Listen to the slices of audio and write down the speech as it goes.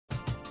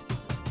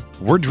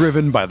We're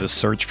driven by the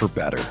search for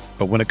better.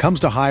 But when it comes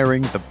to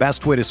hiring, the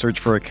best way to search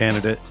for a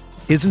candidate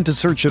isn't to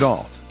search at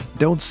all.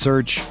 Don't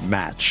search,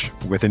 match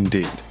with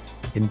Indeed.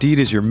 Indeed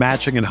is your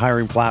matching and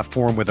hiring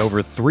platform with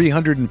over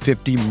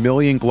 350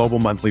 million global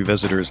monthly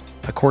visitors,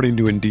 according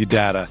to Indeed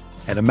data,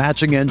 and a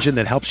matching engine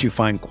that helps you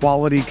find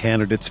quality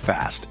candidates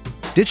fast.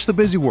 Ditch the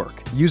busy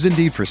work. Use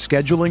Indeed for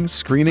scheduling,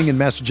 screening, and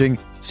messaging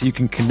so you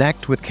can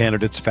connect with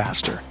candidates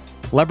faster.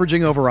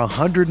 Leveraging over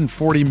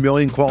 140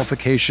 million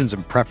qualifications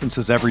and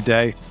preferences every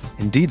day,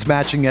 Indeed's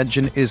matching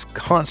engine is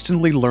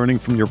constantly learning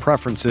from your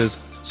preferences,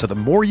 so the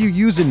more you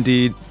use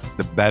Indeed,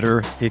 the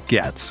better it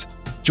gets.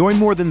 Join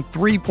more than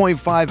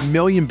 3.5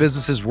 million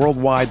businesses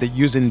worldwide that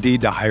use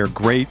Indeed to hire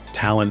great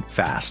talent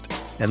fast.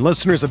 And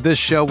listeners of this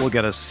show will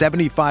get a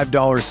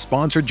 $75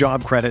 sponsored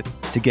job credit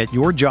to get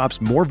your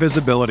jobs more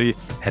visibility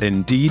at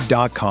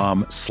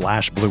Indeed.com/Blue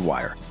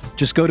Wire.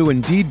 Just go to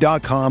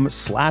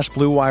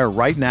Indeed.com/Blue Wire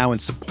right now and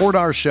support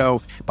our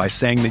show by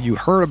saying that you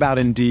heard about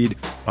Indeed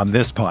on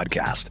this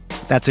podcast.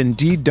 That's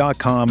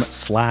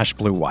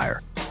Indeed.com/Blue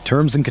Wire.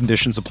 Terms and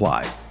conditions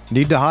apply.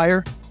 Need to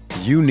hire?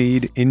 You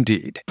need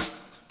Indeed.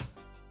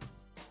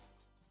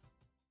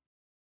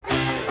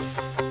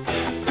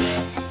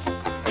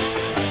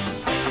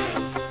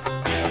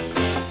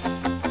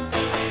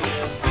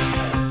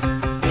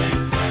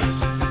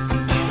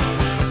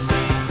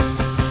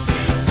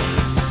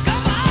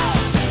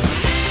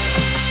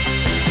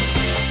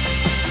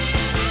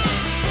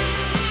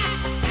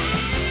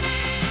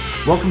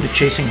 Welcome to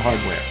Chasing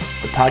Hardware,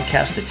 the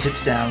podcast that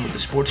sits down with the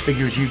sports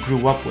figures you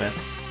grew up with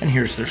and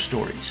hears their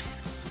stories.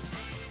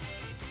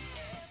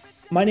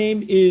 My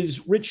name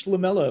is Rich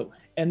Lamello,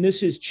 and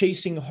this is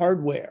Chasing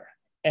Hardware.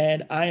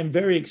 And I am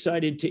very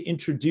excited to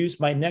introduce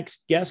my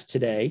next guest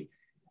today.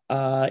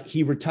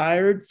 He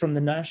retired from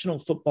the National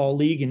Football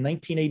League in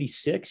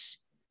 1986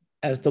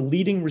 as the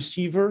leading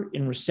receiver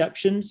in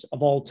receptions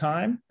of all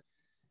time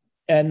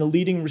and the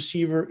leading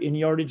receiver in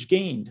yardage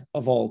gained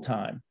of all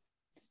time.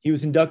 He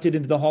was inducted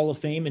into the Hall of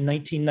Fame in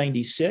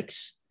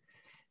 1996.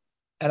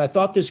 And I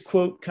thought this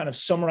quote kind of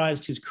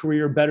summarized his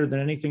career better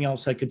than anything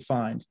else I could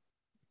find.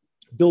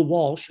 Bill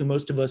Walsh, who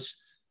most of us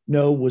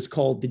know was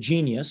called the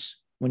Genius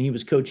when he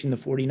was coaching the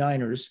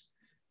 49ers,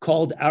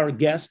 called our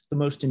guest the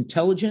most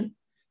intelligent,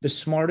 the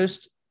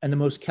smartest, and the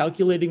most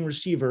calculating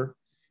receiver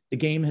the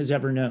game has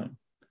ever known.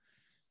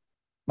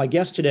 My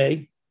guest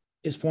today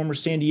is former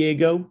San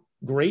Diego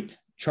great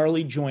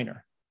Charlie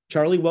Joiner.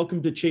 Charlie,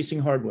 welcome to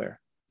Chasing Hardware.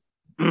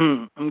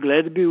 I'm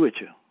glad to be with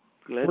you.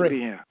 Glad to be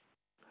here.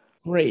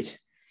 Great.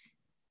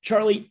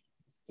 Charlie,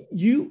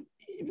 we'll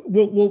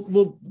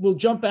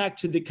jump back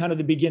to the kind of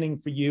the beginning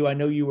for you. I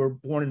know you were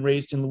born and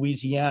raised in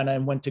Louisiana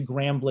and went to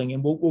Grambling,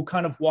 and we'll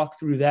kind of walk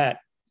through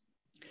that.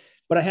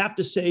 But I have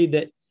to say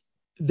that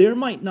there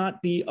might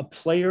not be a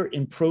player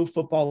in pro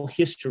football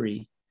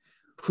history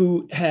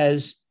who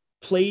has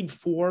played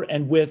for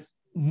and with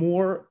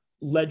more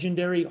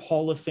legendary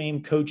Hall of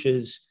Fame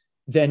coaches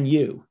than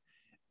you.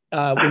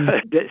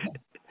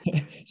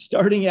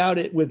 Starting out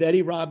with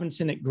Eddie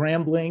Robinson at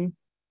Grambling,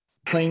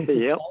 playing for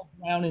Paul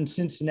Brown in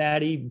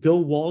Cincinnati.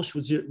 Bill Walsh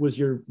was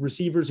your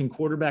receivers and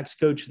quarterbacks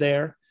coach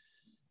there.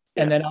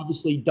 And then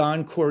obviously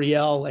Don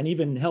Coryell and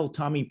even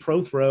Tommy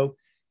Prothro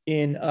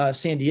in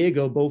San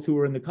Diego, both who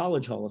were in the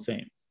College Hall of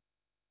Fame.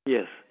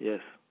 Yes.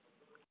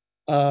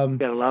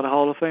 Got a lot of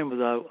Hall of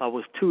Famers I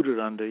was tutored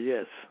under,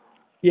 yes.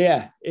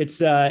 Yeah,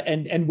 it's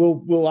and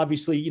we'll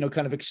obviously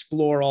kind of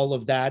explore all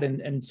of that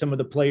and some of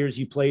the players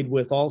you played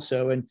with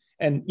also, and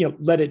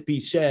let it be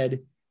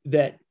said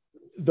that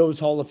those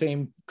Hall of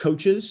Fame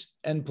coaches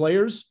and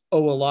players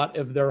owe a lot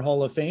of their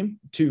Hall of Fame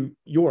to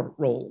your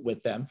role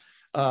with them,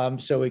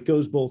 so it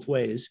goes both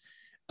ways.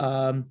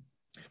 But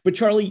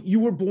Charlie, you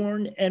were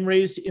born and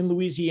raised in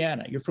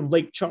Louisiana. You're from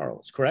Lake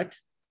Charles,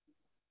 correct?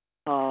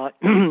 I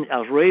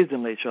was raised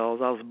in Lake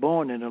Charles. I was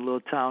born in a little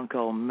town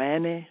called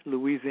Many,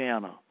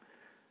 Louisiana.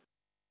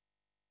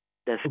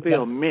 That's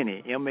spelled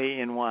Many,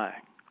 M-A-N-Y,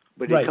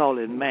 but they call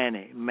it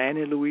Many,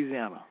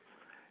 Louisiana.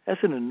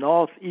 That's in the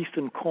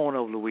northeastern corner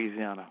of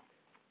Louisiana.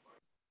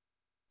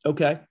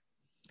 Okay.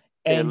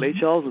 And Lake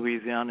Charles,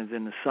 Louisiana is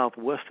in the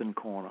southwestern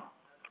corner,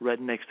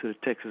 right next to the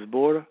Texas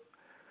border.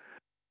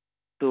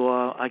 So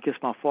I guess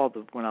my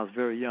father, when I was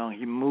very young,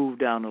 he moved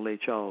down to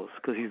Lake Charles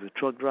because he's a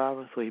truck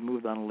driver, so he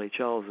moved down to Lake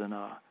Charles, and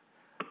I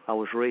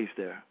was raised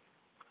there.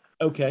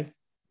 Okay.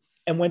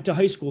 And went to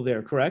high school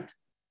there, correct?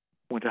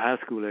 Went to high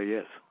school there,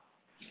 yes.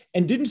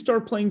 And didn't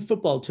start playing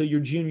football till your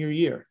junior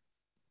year?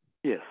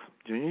 Yes,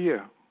 junior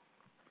year.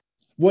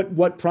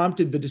 What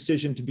prompted the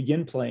decision to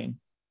begin playing?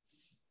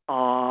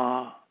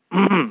 I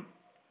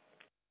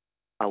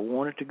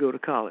wanted to go to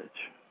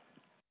college.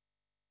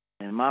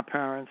 And my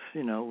parents,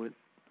 with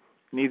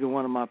neither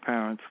one of my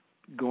parents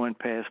going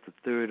past the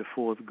third or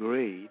fourth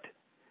grade,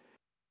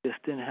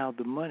 just didn't have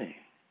the money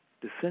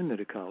to send me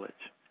to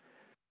college.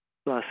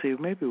 So I said,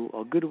 maybe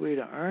a good way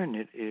to earn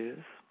it is,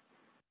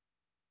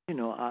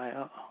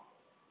 I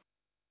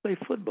play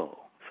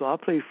football. So I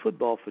played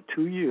football for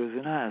 2 years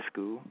in high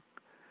school.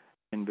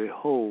 And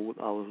behold,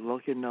 I was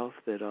lucky enough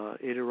that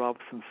Eddie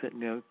Robinson sent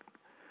me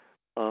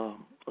a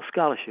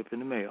scholarship in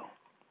the mail.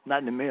 Not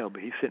in the mail,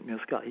 but he sent me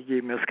he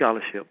gave me a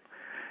scholarship.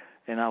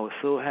 And I was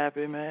so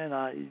happy, man.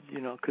 I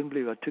couldn't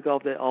believe it. I took all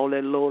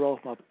that load off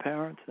my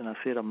parents, and I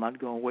said I'm not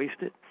going to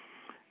waste it.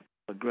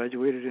 I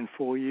graduated in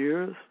 4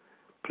 years,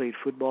 played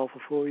football for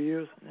 4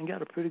 years, and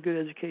got a pretty good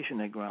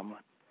education at Grambling.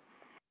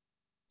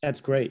 That's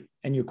great.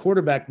 And your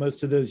quarterback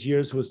most of those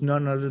years was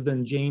none other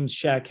than James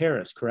Shaq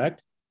Harris,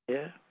 correct?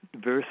 Yeah, the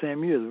very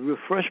same year. We were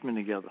freshmen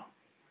together.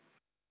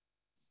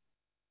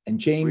 And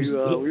James, we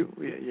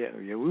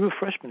were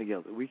freshmen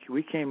together.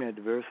 We came in at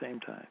the very same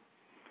time.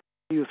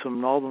 He was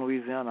from northern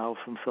Louisiana. I was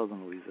from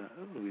southern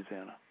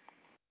Louisiana.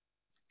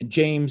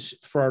 James,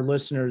 for our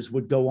listeners,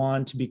 would go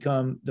on to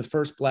become the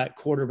first Black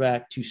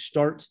quarterback to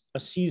start a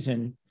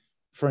season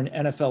for an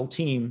NFL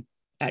team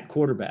at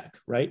quarterback,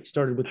 right?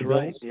 Started with the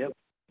Bills. Yep.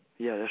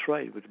 Yeah, that's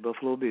right, with the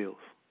Buffalo Bills.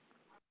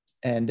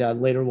 And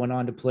later went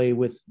on to play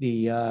with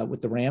the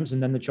Rams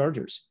and then the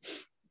Chargers.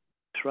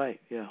 That's right,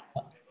 yeah.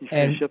 He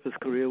finished up his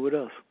career with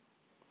us.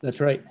 That's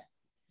right.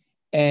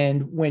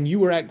 And when you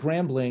were at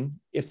Grambling,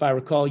 if I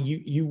recall,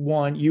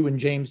 you and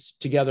James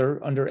together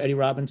under Eddie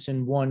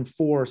Robinson won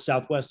 4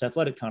 Southwest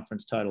Athletic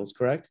Conference titles,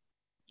 correct?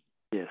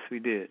 Yes, we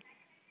did.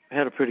 We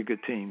had a pretty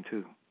good team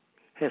too.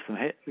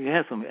 We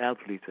had some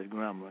athletes at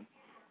Grambling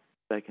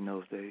back in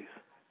those days.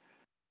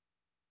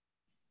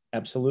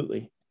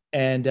 Absolutely.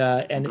 And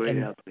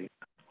athletes.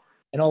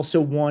 And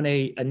also won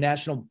a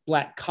National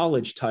Black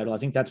College title. I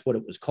think that's what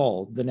it was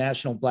called, the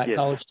National Black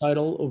College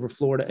title over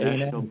Florida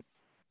A&M.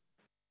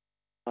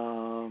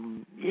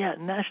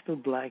 National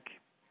Black.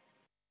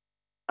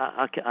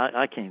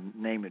 I can't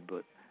name it,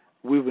 but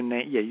we were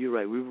named. Yeah, you're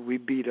right. We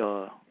beat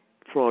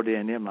Florida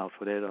A&M out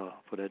for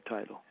that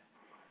title.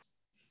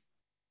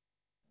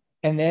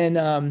 And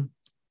then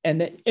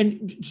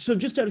so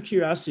just out of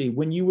curiosity,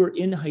 when you were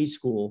in high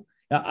school,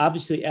 now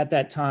obviously at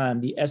that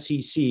time the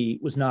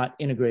SEC was not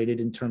integrated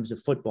in terms of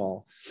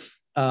football.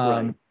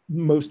 Right.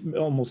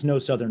 Almost no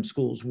Southern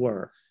schools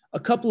were. A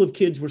couple of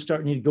kids were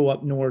starting to go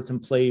up north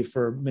and play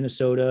for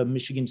Minnesota,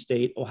 Michigan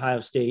State, Ohio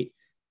State.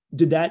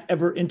 Did that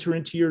ever enter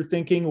into your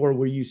thinking, or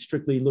were you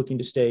strictly looking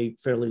to stay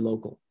fairly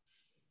local?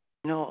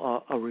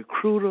 A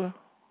recruiter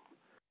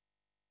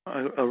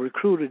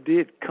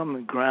did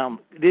come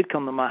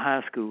to my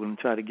high school and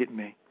try to get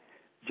me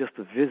just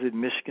to visit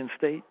Michigan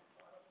State.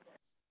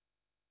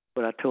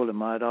 But I told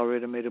him I had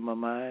already made up my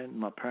mind.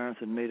 My parents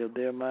had made up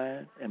their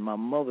mind, and my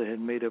mother had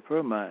made up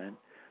her mind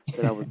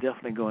that I was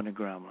definitely going to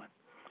Grambling.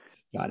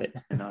 Got it.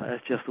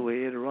 That's just the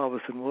way Eddie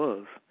Robinson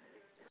was.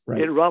 Right.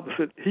 Eddie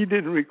Robinson, he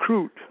didn't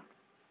recruit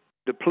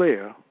the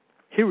player.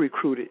 He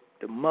recruited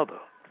the mother.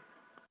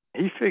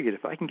 He figured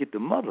if I can get the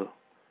mother,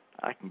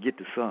 I can get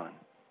the son.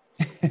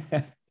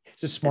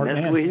 It's a smart man.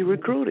 That's the way he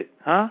recruited,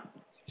 huh?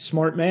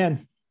 Smart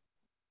man.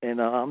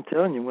 And I'm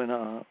telling you,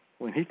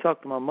 when he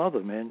talked to my mother,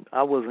 man,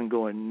 I wasn't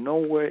going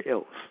nowhere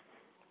else.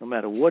 No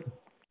matter what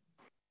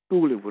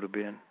school it would have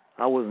been,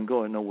 I wasn't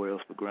going nowhere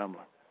else but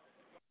Grambling.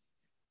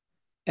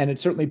 And it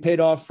certainly paid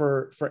off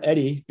for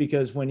Eddie,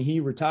 because when he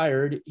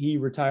retired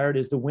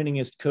as the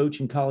winningest coach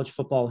in college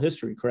football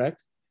history,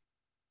 correct?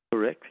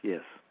 Correct,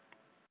 yes.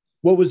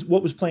 What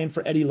was playing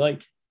for Eddie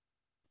like?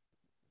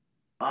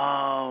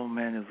 Oh,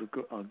 man, it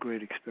was a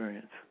great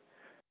experience.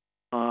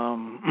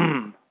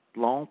 Long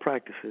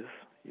practices.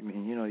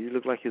 You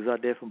look like he was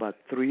out there from about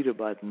 3 to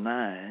about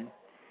 9.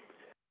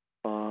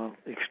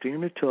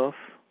 Extremely tough.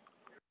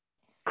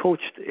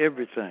 Coached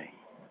everything.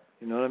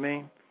 You know what I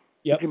mean?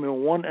 Yep. Give me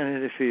one end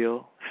of the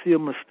field, see a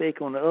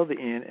mistake on the other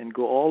end, and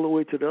go all the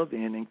way to the other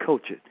end and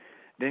coach it.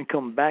 Then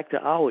come back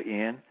to our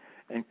end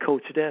and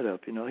coach that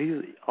up. He's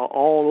an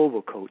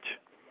all-over coach.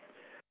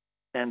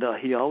 And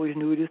he always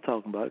knew what he was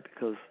talking about,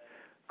 because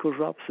Coach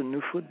Robinson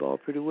knew football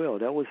pretty well.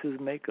 That was his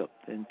makeup.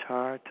 The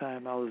entire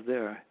time I was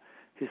there,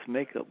 his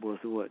makeup was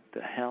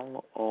to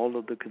handle all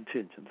of the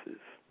contingencies.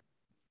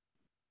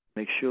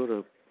 Make sure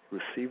the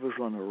receivers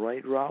run the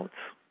right routes,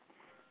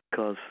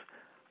 because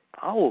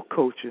our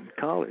coach in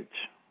college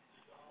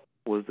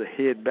was the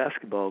head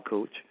basketball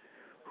coach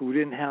who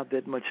didn't have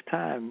that much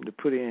time to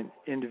put in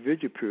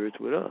individual periods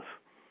with us.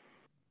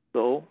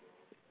 So,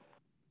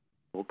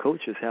 our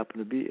coaches happened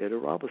to be Eddie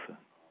Robinson,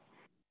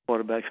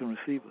 quarterbacks and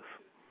receivers.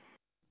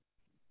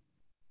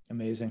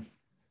 Amazing.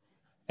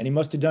 And he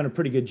must have done a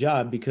pretty good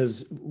job,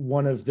 because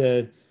one of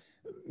the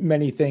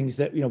many things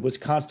that was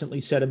constantly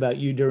said about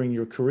you during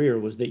your career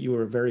was that you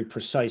were a very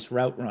precise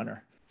route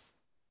runner.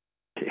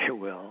 Yeah,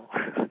 well,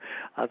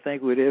 I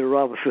think with Eddie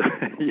Robinson,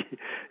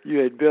 you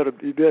had better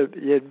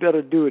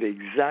do it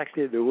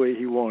exactly the way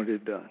he wanted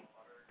it done.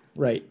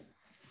 Right.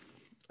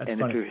 That's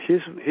funny.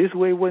 If his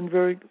way wasn't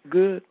very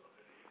good,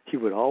 he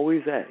would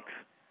always ask,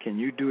 "Can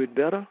you do it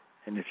better?"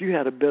 And if you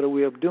had a better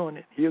way of doing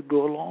it, he'll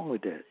go along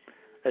with that,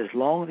 as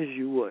long as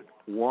you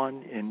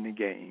won in the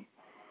game.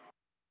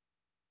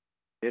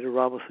 Eddie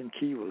Robinson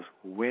key was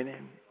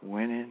winning,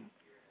 winning,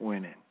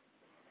 winning.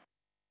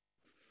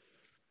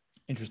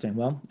 Interesting.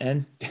 Well,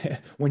 and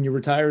when you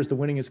retire as the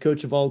winningest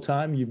coach of all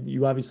time,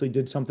 you obviously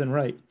did something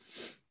right.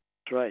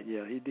 That's right.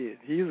 Yeah, he did.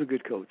 He was a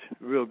good coach,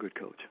 a real good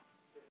coach.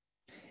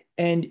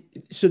 And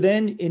so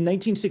then in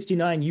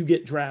 1969, you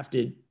get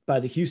drafted by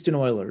the Houston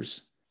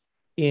Oilers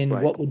in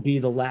Right. what would be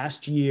the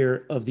last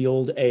year of the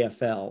old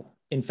AFL.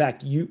 In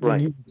fact, when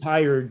Right. you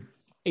retired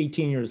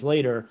 18 years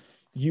later,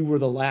 you were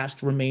the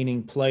last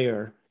remaining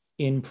player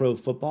in pro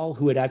football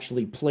who had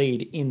actually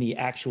played in the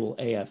actual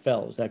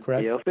AFL. Is that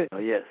correct?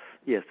 Yes.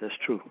 Yes, that's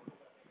true.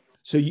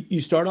 So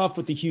you start off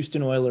with the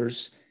Houston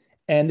Oilers,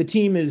 and the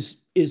team is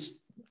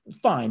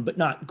fine, but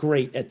not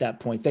great at that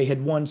point. They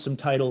had won some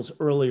titles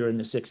earlier in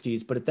the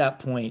 60s, but at that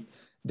point,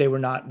 they were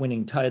not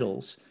winning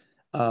titles.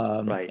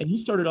 Right. And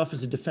you started off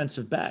as a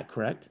defensive back,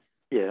 correct?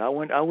 Yeah, I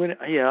went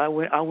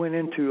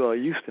into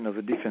Houston as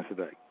a defensive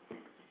back.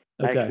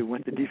 I Okay. actually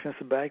went to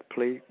defensive back,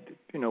 played,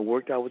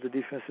 worked out with the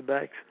defensive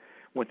backs,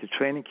 went to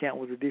training camp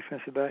with the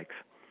defensive backs,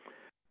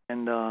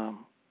 and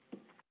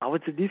I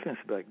was a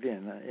defensive back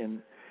then,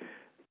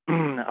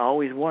 and I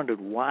always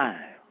wondered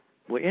why.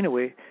 Well,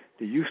 anyway,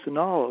 the Houston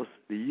Oilers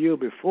the year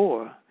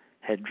before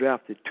had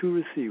drafted two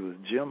receivers,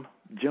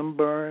 Jim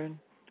Byrne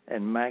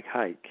and Mac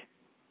Hike.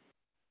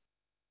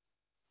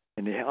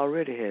 And they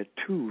already had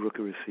two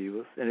rookie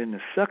receivers. And in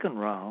the second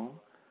round,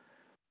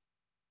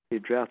 they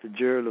drafted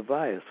Jerry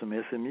Levias from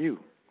SMU,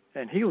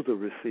 and he was a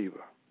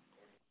receiver.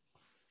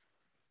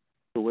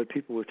 So what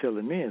people were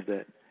telling me is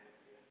that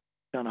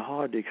it's kind of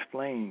hard to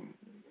explain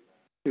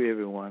to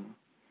everyone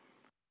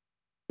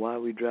why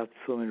we drafted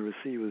so many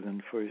receivers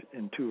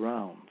in two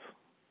rounds.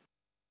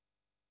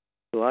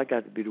 So I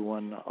got to be the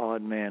one, the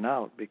odd man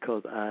out,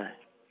 because a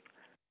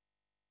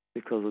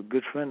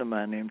good friend of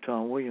mine named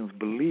Tom Williams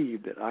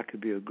believed that I could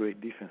be a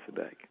great defensive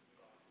back.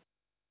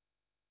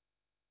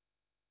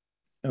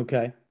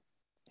 Okay.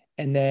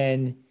 And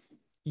then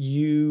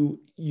you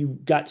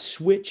got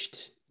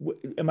switched.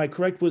 Am I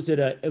correct?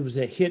 It was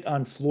a hit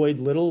on Floyd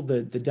Little,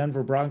 the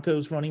Denver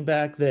Broncos running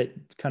back,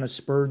 that kind of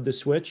spurred the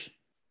switch?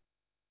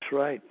 That's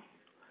right.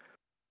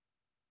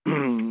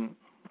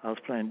 I was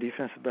playing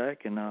defensive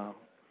back, and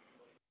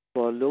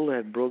Floyd Little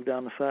had broke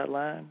down the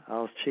sideline.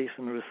 I was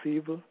chasing the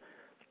receiver,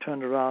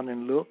 turned around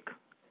and looked,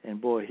 and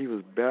boy, he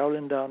was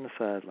barreling down the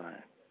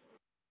sideline.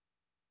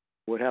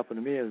 What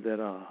happened to me is that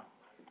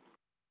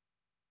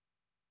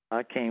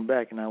I came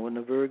back, and I wasn't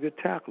a very good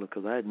tackler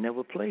because I had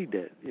never played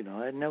that.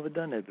 I had never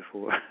done that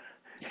before.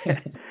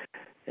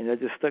 And I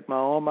just stuck my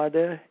arm out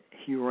there.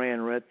 He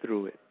ran right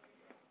through it.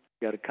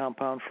 Got a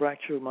compound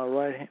fracture of my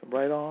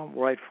right arm,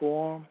 right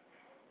forearm,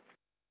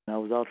 and I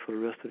was out for the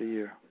rest of the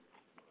year.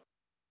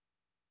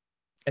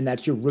 And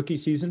that's your rookie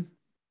season?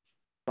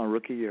 My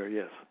rookie year,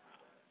 yes.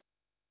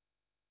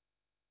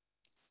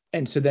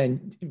 And so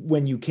then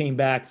when you came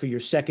back for your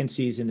second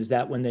season, is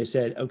that when they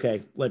said,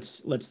 okay,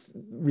 let's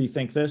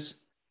rethink this?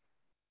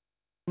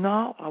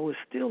 No, I was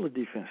still a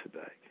defensive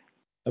back.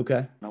 Okay.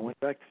 And I went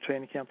back to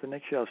training camp the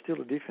next year. I was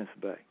still a defensive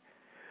back.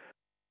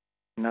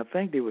 And I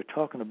think they were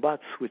talking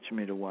about switching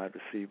me to wide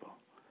receiver.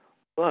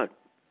 But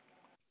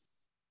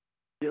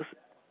just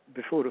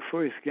before the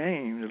first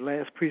game, the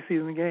last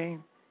preseason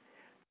game,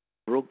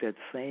 broke that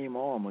same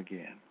arm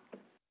again.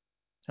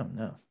 Oh,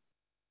 no.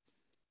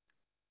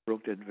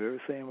 Broke that very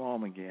same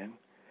arm again.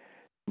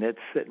 And that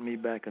set me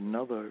back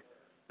another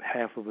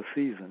half of a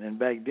season. And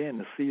back then,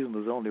 the season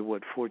was only,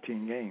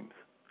 14 games.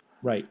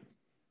 Right.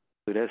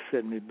 So that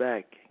set me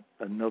back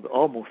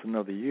almost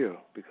another year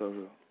because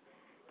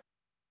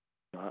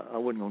I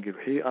wasn't going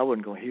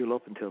to heal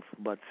up until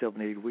about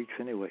 7-8 weeks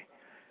anyway.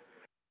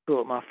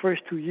 So my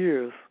first 2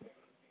 years,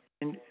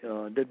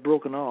 that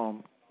broken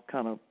arm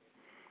kind of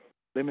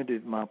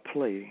limited my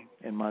play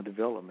and my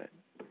development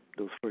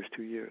those first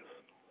 2 years.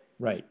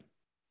 Right.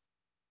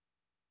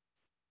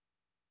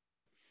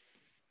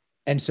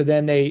 And so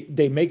then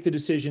they make the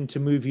decision to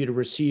move you to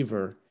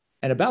receiver.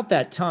 And about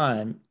that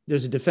time,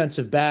 there's a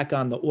defensive back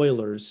on the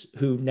Oilers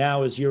who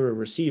now, as you're a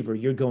receiver,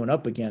 you're going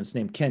up against,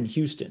 named Ken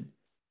Houston,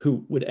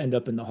 who would end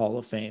up in the Hall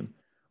of Fame.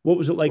 What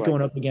was it like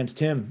going up against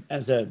him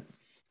as a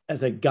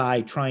guy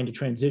trying to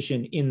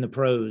transition in the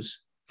pros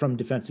from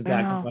defensive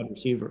back to wide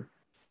receiver?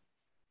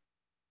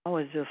 I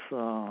was just,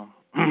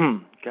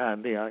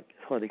 it's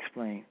hard to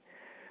explain.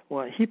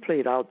 Well, he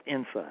played out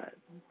inside.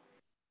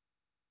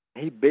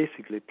 He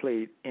basically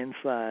played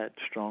inside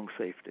strong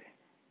safety.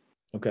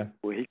 Okay.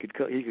 Where he could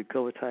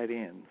cover tight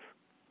ends,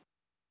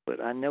 but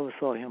I never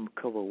saw him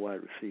cover a wide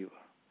receiver.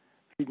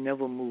 He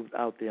never moved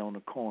out there on the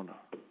corner.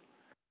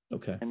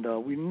 Okay. And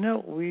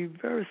we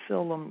very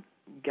seldom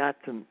got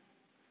to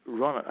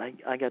run.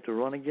 I got to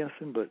run against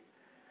him, but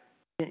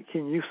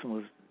Ken Houston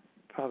was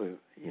probably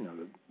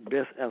the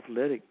best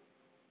athletic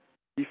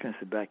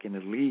defensive back in the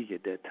league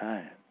at that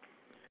time.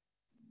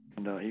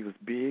 And he was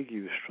big, he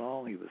was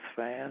strong, he was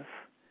fast,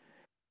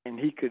 and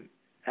he could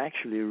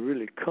actually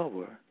really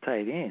cover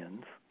tight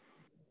ends,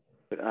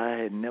 but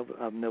I've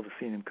never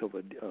seen him cover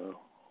a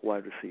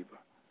wide receiver.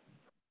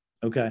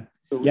 Okay.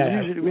 So we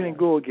didn't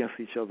go against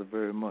each other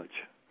very much.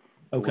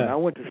 Okay. But when I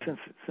went to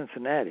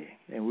Cincinnati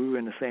and we were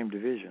in the same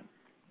division,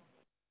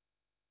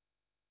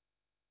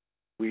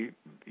 we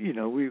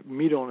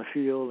meet on the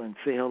field and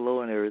say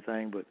hello and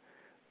everything, but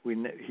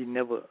he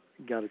never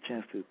got a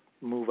chance to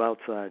move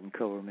outside and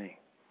cover me.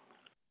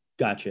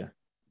 Gotcha.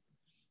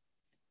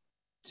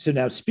 So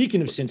now,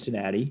 speaking of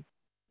Cincinnati,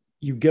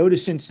 you go to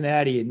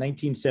Cincinnati in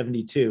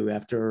 1972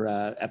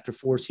 after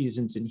 4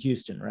 seasons in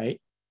Houston,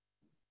 right?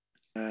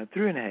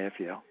 3.5,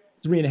 yeah.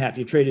 3.5.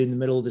 You traded in the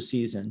middle of the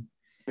season.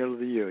 Middle of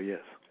the year,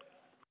 yes.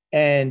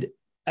 And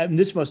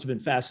this must have been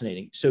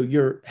fascinating. So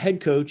your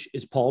head coach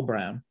is Paul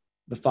Brown,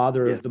 the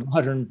father Yes. of the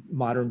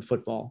modern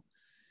football.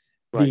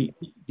 Right.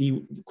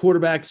 The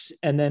quarterbacks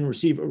and then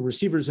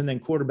receivers and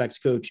then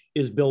quarterbacks coach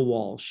is Bill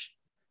Walsh,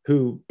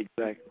 who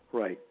Exactly.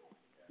 Right.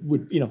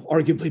 would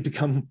arguably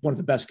become one of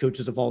the best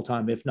coaches of all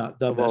time, if not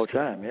the Of best all coach.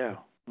 time, yeah.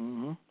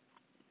 Mm-hmm.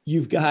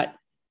 You've got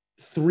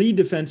 3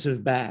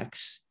 defensive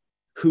backs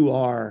who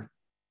are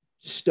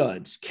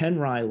studs: Ken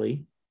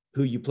Riley,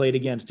 who you played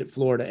against at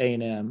Florida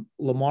A&M,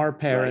 Lamar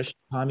Parrish, Right.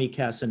 Tommy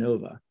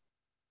Casanova.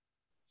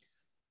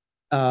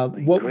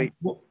 Great.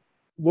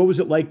 What was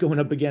it like going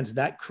up against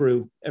that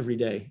crew every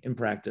day in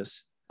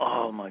practice?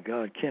 Oh my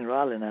God, Ken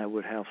Riley and I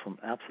would have some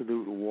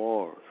absolute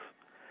wars.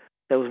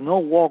 There was no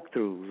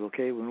walkthroughs.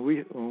 Okay, when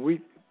we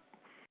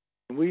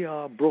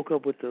broke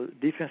up with the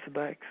defensive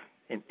backs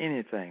in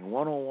anything,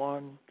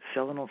 1-on-1,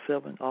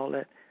 7-on-7, all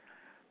that,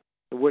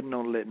 there wasn't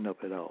no letting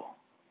up at all.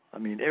 I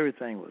mean,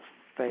 everything was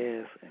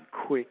fast and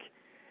quick,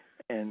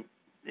 and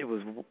it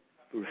was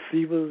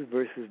receivers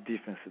versus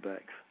defensive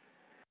backs.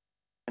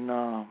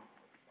 And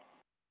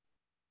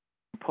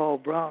Paul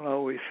Brown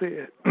always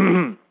said,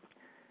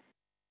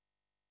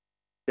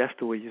 that's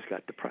the way you just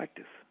got to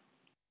practice,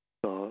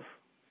 because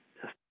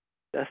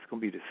that's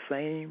going to be the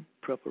same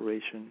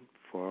preparation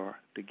for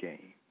the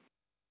game.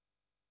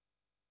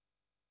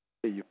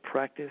 So you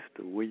practice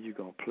the way you're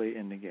going to play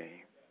in the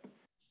game.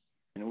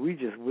 And we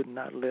just would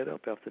not let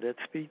up after that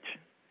speech.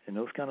 And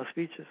those kind of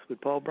speeches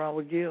with Paul Brown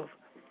would give,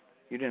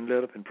 you didn't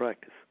let up in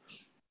practice.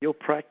 Your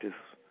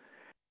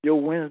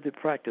Wednesday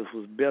practice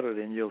was better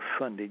than your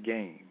Sunday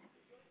game.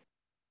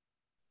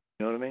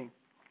 You know what I mean?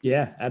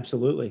 Yeah,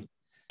 absolutely.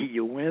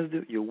 Your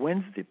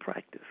Wednesday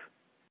practice,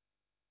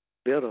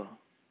 better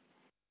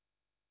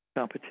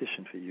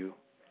competition for you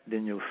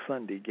than your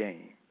Sunday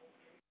game.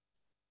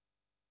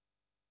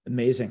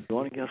 Amazing.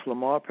 Going against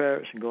Lamar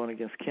Parrish and going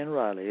against Ken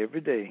Riley every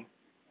day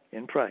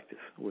in practice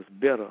was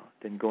better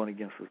than going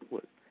against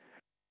what?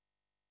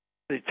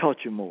 They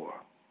taught you more.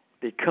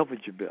 They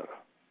covered you better.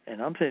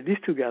 And I'm saying these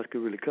two guys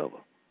could really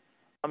cover.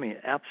 I mean,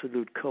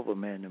 absolute cover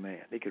man to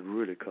man. They could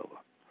really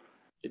cover.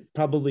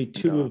 Probably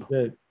 2 of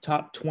the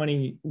top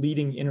 20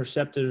 leading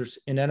interceptors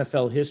in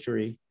NFL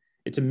history.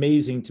 It's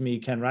amazing to me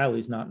Ken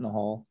Riley's not in the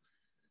Hall.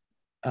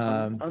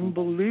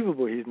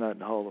 Unbelievable he's not in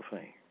the Hall of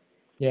Fame.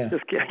 Yeah. I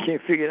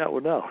can't figure it out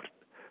without.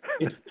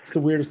 It's the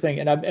weirdest thing.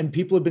 And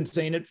people have been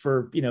saying it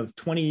for,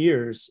 20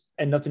 years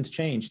and nothing's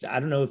changed.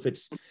 I don't know if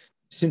it's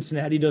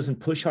Cincinnati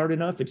doesn't push hard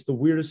enough. It's the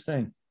weirdest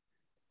thing.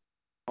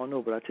 I don't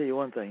know, but I tell you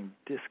one thing,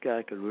 this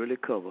guy could really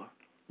cover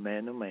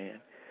man to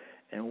man.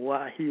 And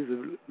why he's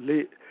the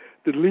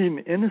leading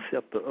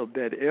interceptor of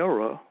that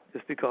era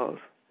is because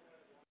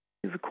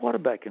he's a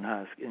quarterback in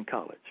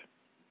college.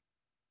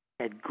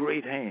 Had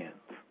great hands.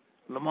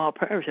 Lamar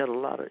Parrish had a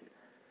lot of,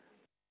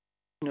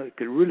 he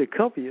could really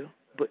cover you,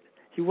 but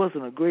he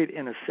wasn't a great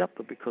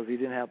interceptor because he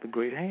didn't have the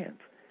great hands.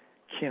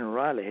 Ken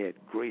Riley had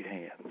great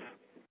hands.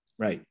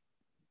 Right.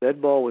 That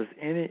ball was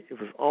it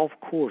was off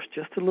course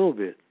just a little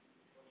bit.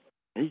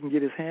 He can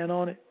get his hand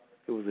on it,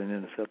 it was an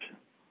interception.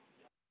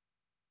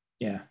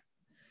 Yeah.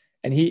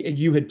 And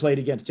you had played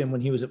against him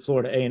when he was at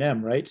Florida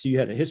A&M, right? So you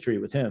had a history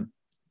with him.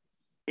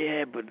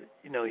 Yeah, but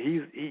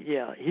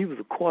he was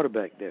a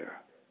quarterback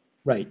there.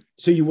 Right.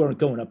 So you weren't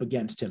going up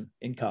against him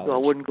in college. So I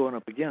wasn't going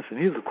up against him.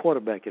 He was a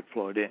quarterback at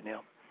Florida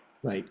A&M.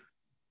 Right.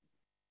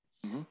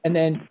 Mm-hmm. And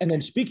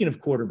then speaking of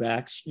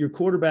quarterbacks, your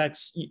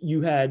quarterbacks, you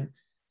had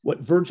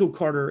Virgil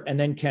Carter and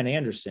then Ken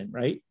Anderson,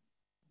 right?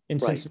 In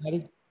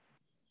Cincinnati.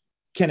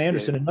 Ken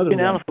Anderson, another Ken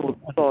one. Anderson was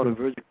the starter.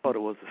 Virgil Carter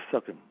was the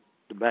second,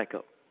 the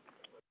backup.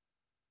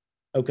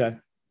 Okay.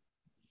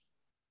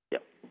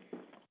 Yep.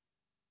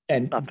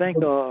 And I think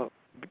the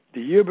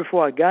year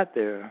before I got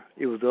there,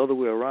 it was the other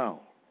way around.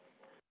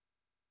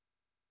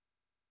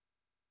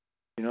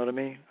 You know what I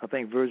mean? I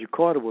think Virgil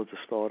Carter was the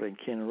starter and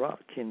Ken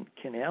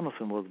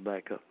Anderson was the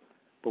backup.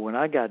 But when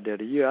I got there,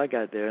 the year I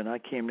got there, and I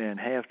came there in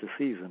half of that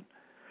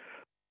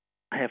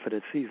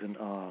season,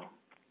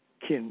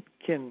 Ken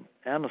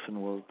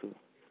Anderson was the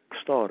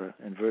starter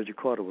and Virgil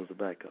Carter was the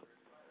backup.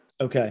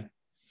 Okay.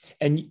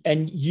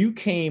 And you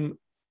came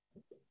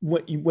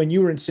when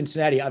you were in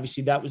Cincinnati,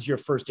 obviously that was your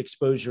first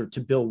exposure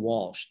to Bill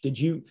Walsh. Did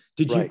you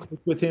click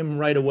with him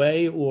right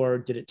away, or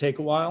did it take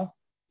a while?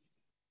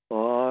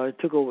 It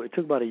took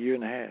about a year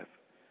and a half.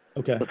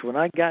 Okay. Because when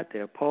I got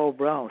there, Paul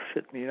Brown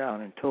sit me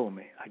down and told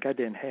me, I got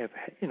there in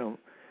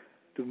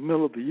the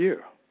middle of the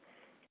year.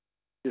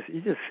 He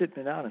just sit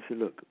me down and said,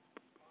 look,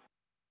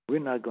 we're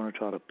not going to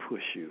try to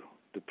push you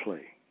to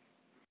play.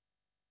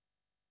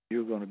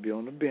 You're going to be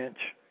on the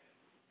bench.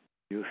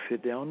 You'll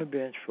sit there on the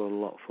bench for a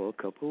little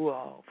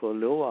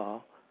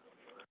while.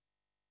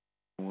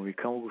 When we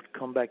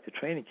come back to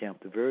training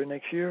camp the very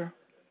next year,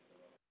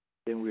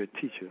 then we'll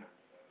teach you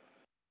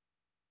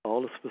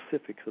all the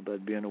specifics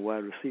about being a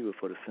wide receiver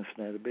for the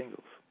Cincinnati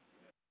Bengals.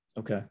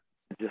 Okay.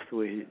 just the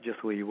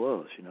way he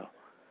was,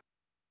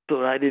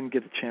 So I didn't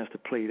get a chance to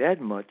play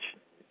that much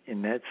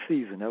in that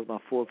season. That was my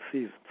fourth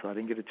season, so I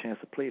didn't get a chance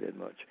to play that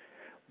much.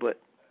 But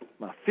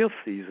my fifth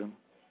season,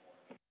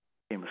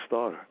 became a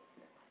starter.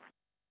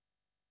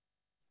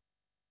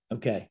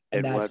 Okay.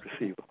 At wide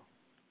receiver.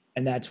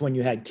 And that's when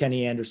you had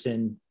Kenny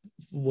Anderson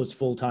was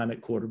full-time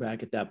at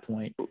quarterback at that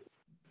point.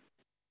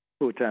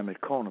 Full-time at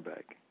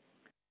cornerback.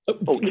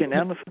 Oh, Ken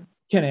Anderson?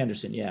 Ken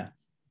Anderson, yeah.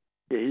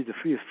 Yeah,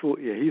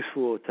 he's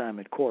full-time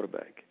at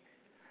quarterback.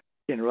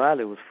 Ken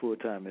Riley was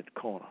full-time at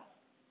corner.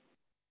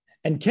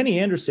 And Kenny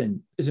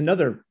Anderson is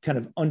another kind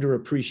of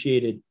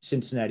underappreciated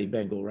Cincinnati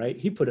Bengal, right?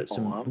 He put up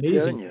some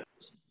amazing. You,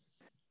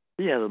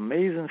 he has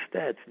amazing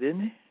stats,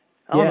 didn't he?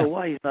 I don't know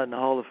why he's not in the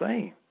Hall of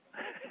Fame.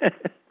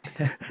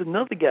 It's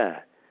another guy.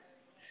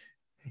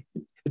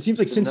 It seems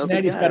like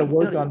Cincinnati's got to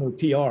work on their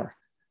PR.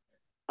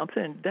 I'm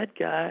saying that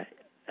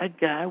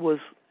guy was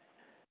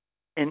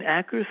in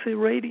accuracy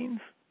ratings.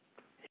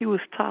 He was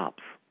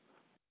tops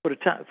for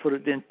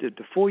the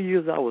 4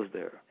 years I was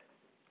there.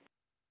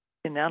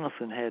 Ken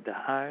Anderson had the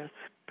highest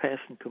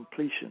passing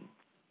completion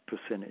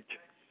percentage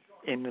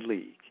in the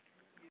league,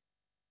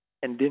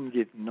 and didn't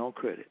get no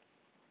credit.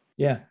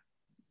 Yeah.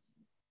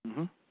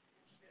 Mm-hmm.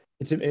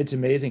 It's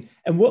amazing.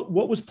 And what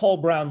was Paul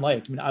Brown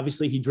like? I mean,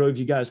 obviously he drove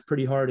you guys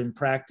pretty hard in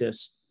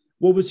practice.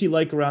 What was he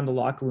like around the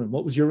locker room?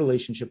 What was your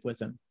relationship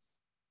with him?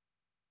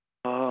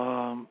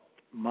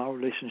 My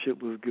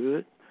relationship was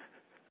good.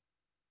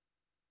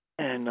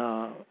 And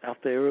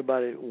after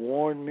everybody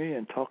warned me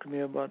and talked to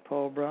me about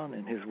Paul Brown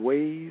and his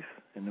ways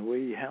and the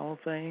way he handled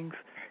things,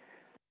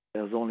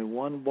 there was only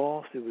one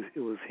boss. It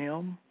was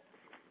him.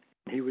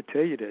 He would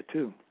tell you that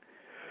too.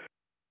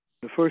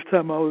 The first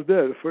time I was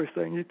there, the first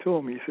thing he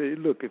told me, he said,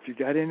 "Look, if you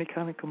got any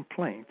kind of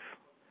complaints,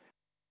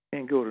 you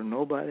can't go to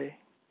nobody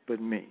but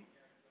me.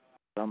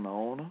 I'm the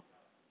owner,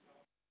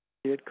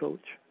 head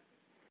coach."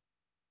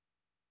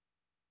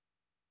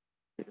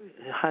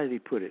 How did he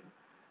put it?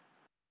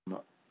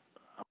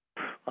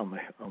 I'm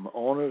the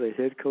owner, the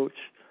head coach,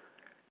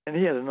 and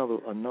he had another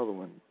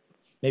one.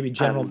 Maybe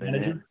general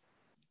manager.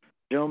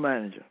 General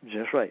manager,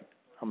 that's right.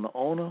 I'm the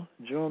owner,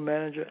 general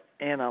manager,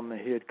 and I'm the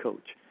head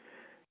coach.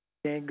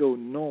 You can't go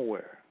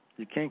nowhere.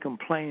 You can't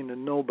complain to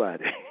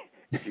nobody.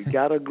 If you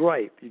got a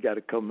gripe, you got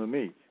to come to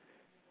me,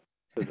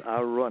 because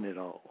I run it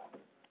all,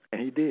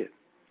 and he did.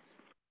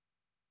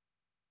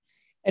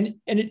 And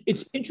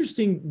it's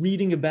interesting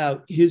reading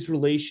about his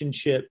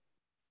relationship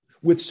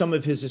with some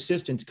of his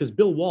assistants, because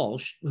Bill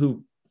Walsh,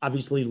 who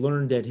obviously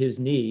learned at his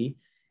knee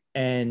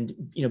and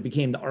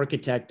became the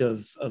architect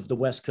of the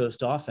West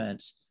Coast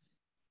offense.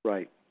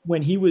 Right.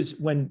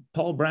 When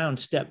Paul Brown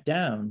stepped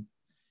down,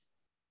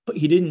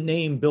 he didn't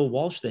name Bill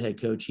Walsh the head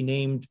coach. He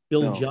named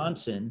Bill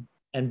Johnson,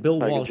 and Bill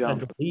Walsh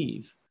had to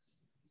leave.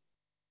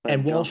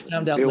 And Walsh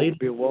found out later.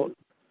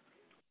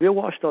 Bill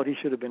Walsh thought he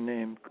should have been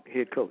named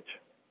head coach.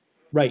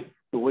 Right.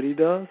 So what he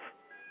does,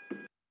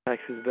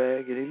 packs his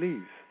bag and he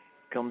leaves.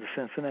 Comes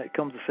to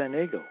San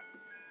Diego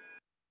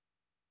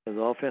as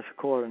the offensive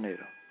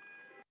coordinator.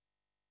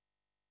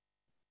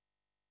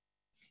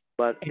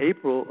 But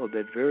April of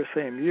that very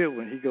same year,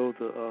 when he goes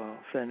to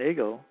San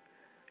Diego,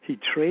 he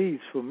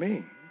trades for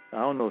me. I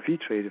don't know if he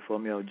traded for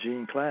me or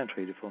Gene Klein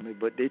traded for me,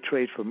 but they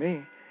trade for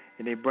me,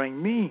 and they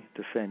bring me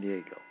to San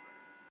Diego.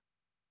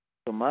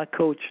 So my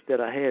coach that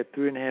I had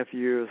 3.5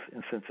 years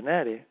in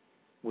Cincinnati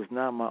was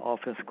now my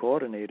offensive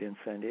coordinator in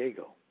San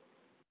Diego.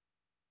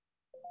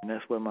 And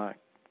that's where my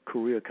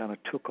career kind of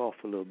took off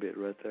a little bit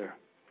right there.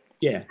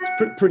 Yeah,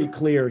 it's pretty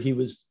clear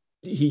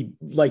he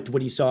liked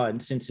what he saw in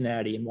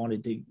Cincinnati and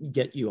wanted to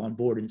get you on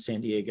board in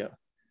San Diego.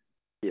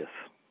 Yes.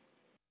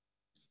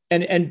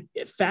 And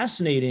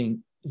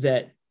fascinating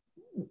that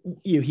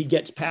he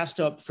gets passed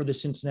up for the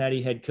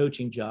Cincinnati head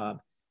coaching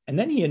job. And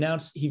then he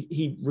announced,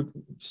 he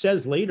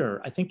says later,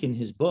 I think in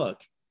his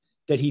book,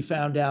 that he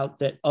found out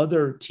that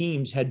other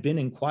teams had been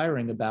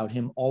inquiring about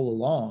him all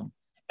along,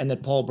 and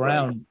that Paul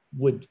Brown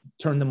would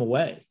turn them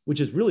away,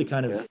 which is really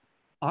kind of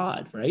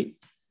odd, right?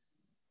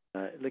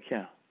 Look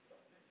here.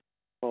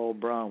 Paul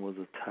Brown was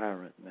a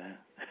tyrant, man.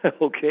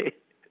 Okay?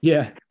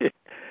 Yeah.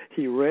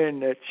 He ran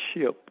that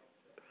ship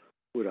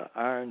with an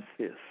iron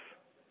fist.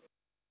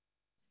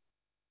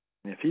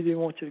 And if he didn't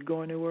want you to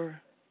go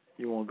anywhere,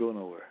 you won't go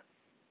nowhere.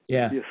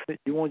 Yeah.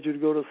 He wants you to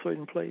go to a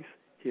certain place,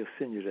 he'll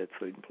send you to that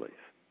certain place.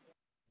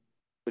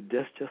 But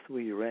that's just the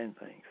way he ran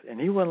things. And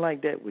he wasn't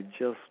like that with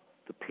just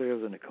the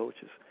players and the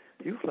coaches.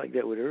 He was like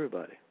that with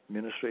everybody,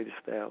 administrative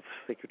staff,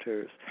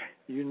 secretaries,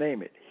 you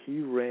name it. He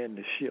ran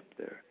the ship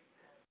there.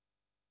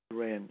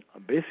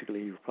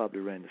 Basically, he probably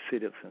ran the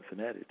city of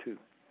Cincinnati, too.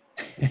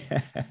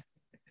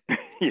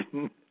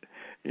 You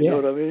know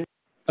what I mean?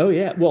 Oh,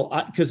 yeah. Well,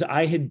 because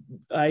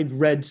I'd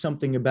read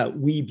something about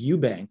Weeb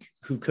Ewbank,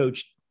 who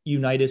coached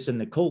Unitas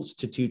and the Colts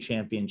to 2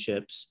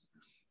 championships.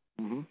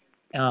 Mm-hmm.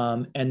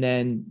 And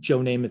then Joe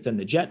Namath and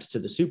the Jets to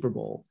the Super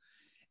Bowl.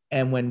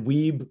 And when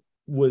Weeb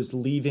was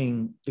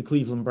leaving the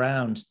Cleveland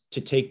Browns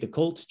to take the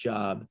Colts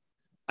job,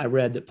 I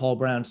read that Paul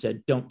Brown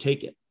said, "Don't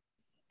take it."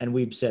 And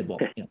Weeb said, "Well,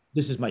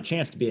 this is my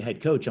chance to be a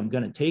head coach. I'm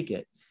going to take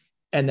it."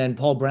 And then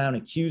Paul Brown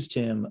accused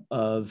him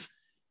of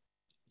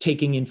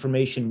taking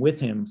information with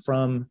him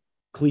from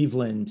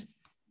Cleveland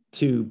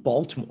to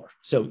Baltimore.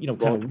 So,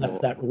 kind of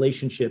left that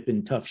relationship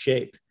in tough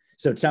shape.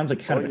 So it sounds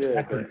like kind of a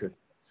track record.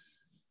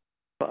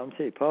 I'm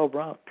saying Paul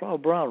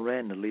Brown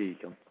ran the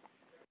league.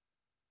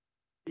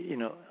 I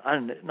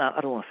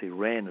don't want to say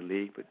ran the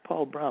league, but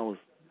Paul Brown was,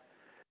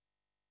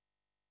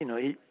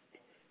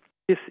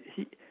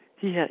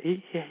 he had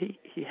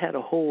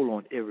a hold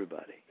on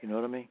everybody. You know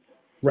what I mean?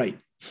 Right.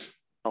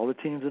 All the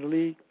teams in the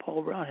league,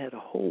 Paul Brown had a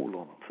hold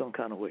on them some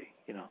kind of way.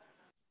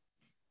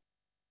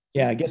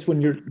 Yeah, I guess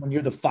when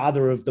you're the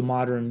father of the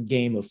modern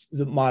game of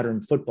the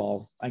modern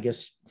football, I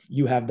guess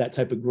you have that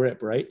type of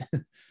grip, right?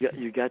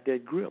 You got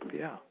that grip.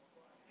 Yeah,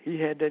 he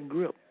had that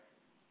grip.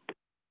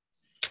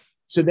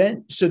 So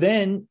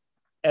then,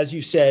 as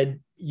you said,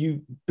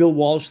 Bill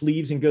Walsh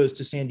leaves and goes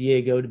to San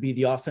Diego to be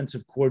the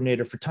offensive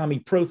coordinator for Tommy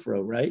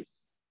Prothro, right?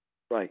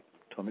 Right,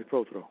 Tommy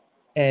Prothro.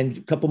 And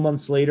a couple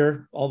months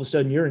later, all of a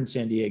sudden, you're in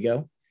San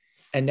Diego,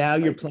 and now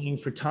you're playing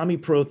for Tommy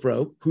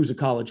Prothro, who's a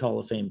College Hall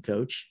of Fame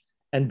coach,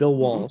 and Bill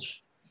Walsh.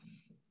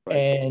 Right.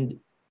 And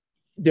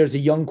there's a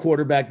young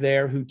quarterback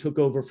there who took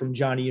over from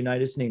Johnny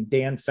Unitas named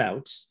Dan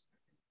Fouts.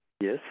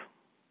 Yes.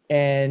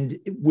 And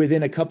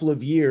within a couple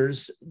of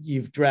years,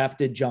 you've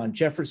drafted John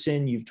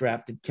Jefferson, you've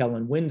drafted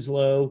Kellen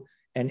Winslow,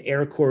 and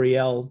Air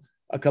Coryell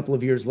a couple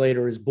of years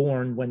later is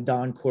born when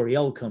Don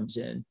Coryell comes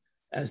in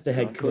as the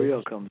head coach.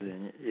 Coryell comes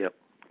in, yep.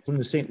 From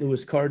the St.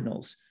 Louis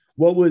Cardinals.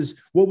 What was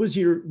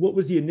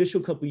the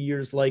initial couple of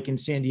years like in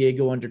San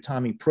Diego under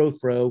Tommy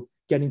Prothro,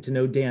 getting to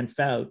know Dan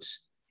Fouts,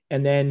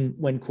 and then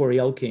when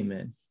Coryell came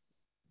in?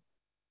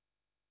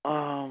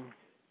 Wasn't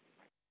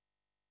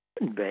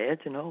bad,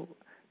 The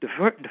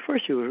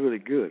first year was really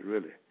good,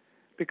 really,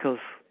 because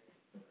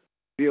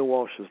Bill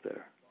Walsh was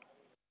there.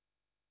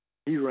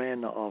 He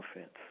ran the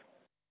offense.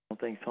 I don't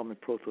think Tommy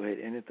Prothro had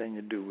anything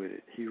to do with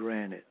it. He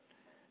ran it,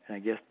 and I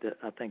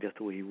think that's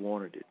the way he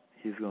wanted it.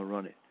 He was going to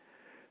run it.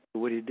 But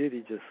what he did,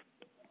 he just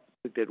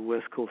took that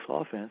West Coast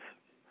offense,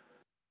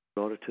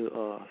 brought it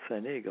to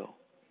San Diego.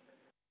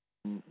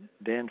 And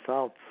Dan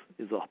Fouts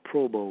is a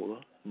Pro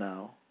Bowler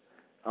now.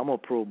 I'm a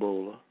Pro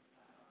Bowler,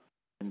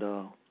 and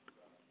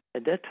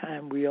at that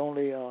time we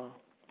only only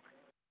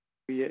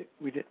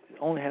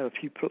had a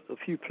few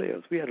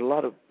players. We had a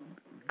lot of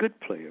good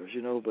players,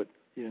 but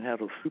you didn't have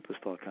those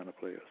superstar kind of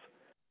players.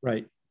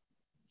 Right.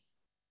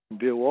 And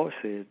Bill Walsh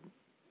said,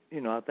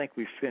 I think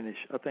we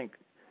finished. I think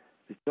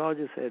the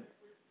Chargers had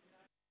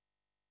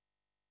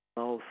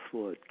lost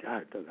what?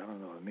 God, I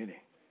don't know how many.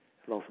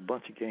 Lost a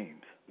bunch of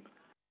games.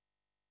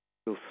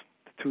 Those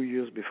 2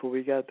 years before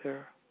we got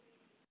there,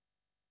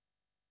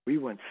 we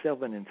went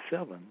 7-7.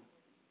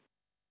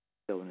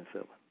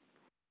 7-7.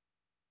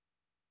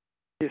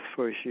 His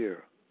first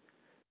year,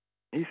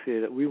 he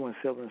said that we went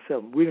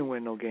 7-7. We didn't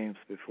win no games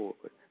before,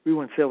 but we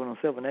went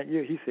 7-7 that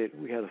year. He said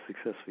we had a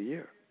successful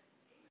year.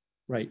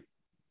 Right.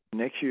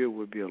 Next year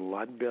would be a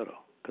lot better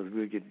because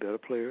we'll get better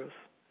players,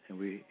 and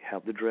we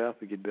have the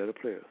draft. We get better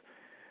players.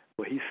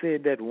 Well, he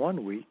said that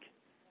one week.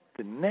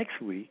 The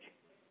next week,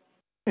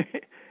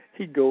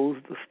 he goes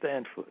to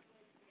Stanford.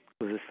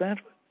 Was it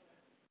Stanford?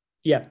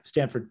 Yeah,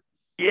 Stanford.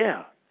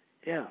 Yeah.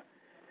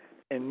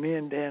 And me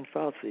and Dan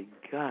Fouts said,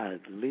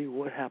 God, Lee,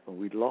 what happened?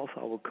 We lost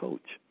our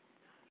coach.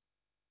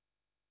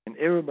 And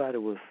everybody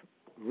was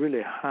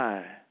really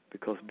high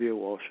because Bill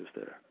Walsh was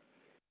there.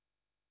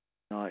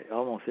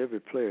 Almost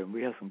every player, and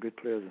we had some good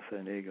players in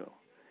San Diego.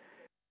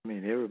 I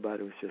mean,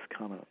 everybody was just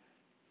kind of,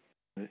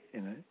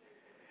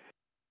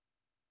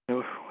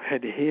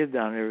 had their head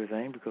down and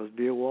everything because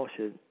Bill Walsh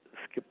had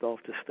skipped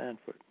off to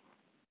Stanford.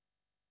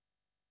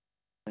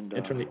 And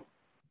that's right.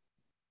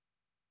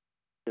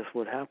 That's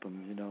what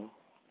happened, And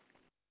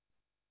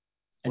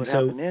what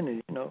happened then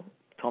is,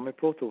 Tommy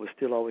Prothro was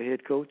still our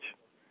head coach.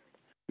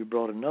 We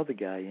brought another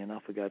guy in, I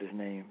forgot his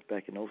name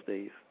back in those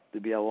days, to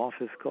be our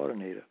office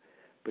coordinator.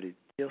 But it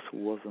just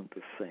wasn't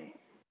the same.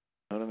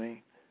 You know what I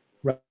mean?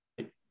 Right.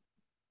 It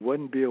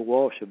wasn't Bill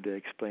Walsh up there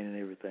explaining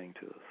everything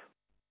to us.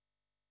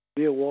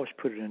 Bill Walsh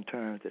put it in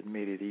terms that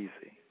made it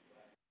easy.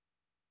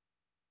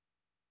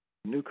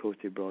 The new coach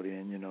they brought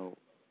in,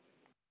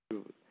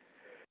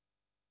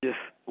 just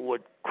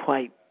wasn't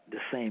quite the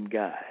same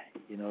guy.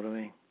 You know what I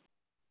mean?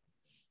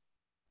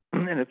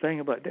 And the thing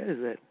about that is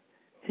that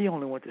he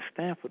only went to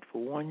Stanford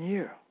for 1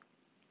 year.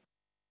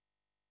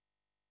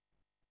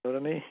 You know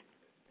what I mean?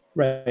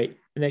 Right.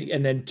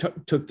 And then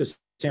took the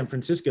San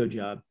Francisco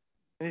job.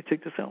 And he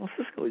took the San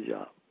Francisco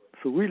job.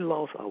 So we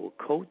lost our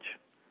coach.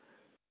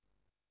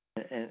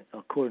 And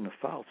according to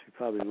Fouts, we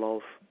probably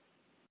lost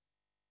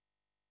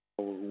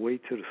our way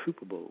to the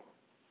Super Bowl.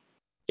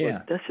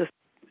 Yeah. But that's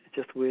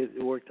just the way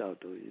it worked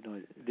out, though.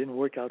 It didn't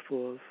work out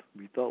for us.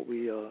 We thought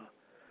we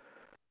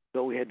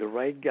had the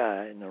right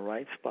guy in the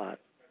right spot.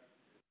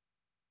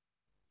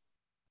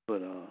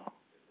 But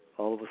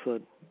all of a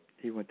sudden,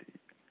 he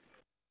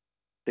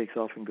takes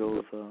off and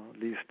goes,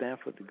 leaves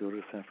Stanford to go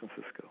to San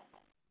Francisco.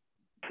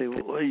 Say,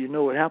 well, you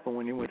know what happened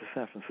when he went to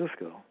San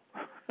Francisco?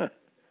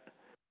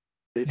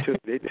 He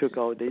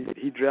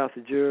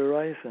drafted Jerry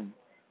Rice, and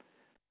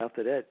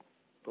after that,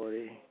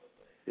 boy,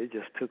 they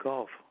just took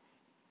off.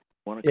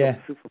 Won a Yeah.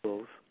 couple Super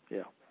Bowls.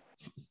 Yeah.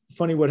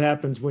 Funny what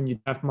happens when you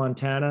draft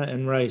Montana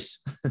and Rice.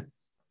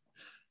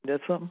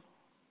 That's something?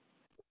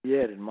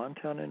 Yeah, in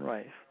Montana and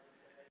Rice.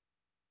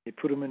 They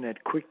put them in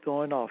that quick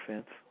throwing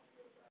offense,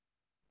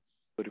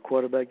 but the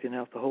quarterback didn't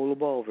have to hold the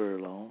ball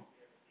very long.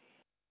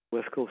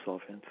 West Coast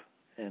offense.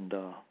 And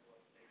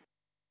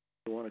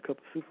they won a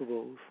couple Super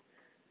Bowls.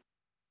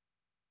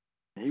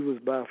 He was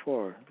by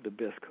far the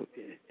best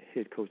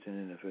head coach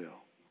in the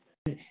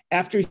NFL.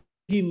 After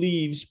he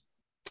leaves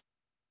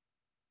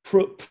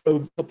pro a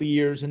couple of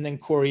years, and then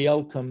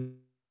Coryell comes,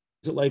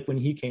 what was it like when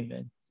he came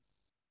in?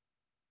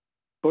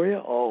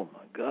 Coryell, oh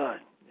my God,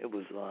 it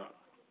was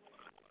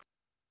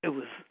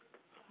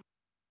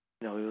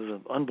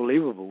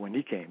unbelievable when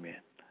he came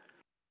in.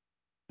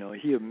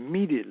 He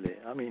immediately,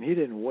 he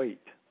didn't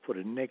wait for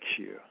the next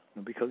year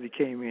because he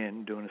came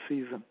in during the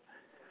season.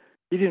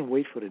 He didn't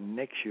wait for the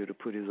next year to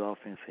put his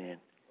offense in.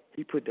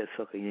 He put that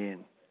sucker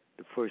in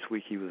the first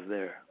week he was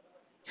there.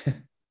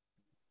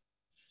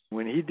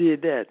 When he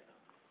did that,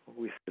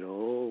 we said,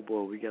 oh,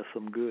 boy, we got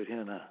some good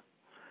here now.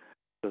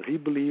 Because he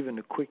believed in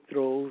the quick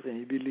throws and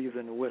he believed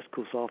in the West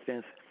Coast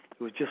offense.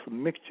 It was just a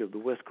mixture of the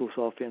West Coast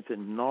offense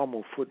and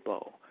normal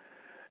football.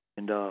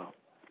 And by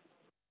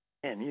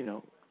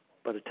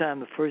the time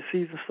the first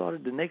season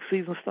started, the next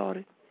season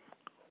started,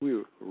 we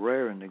were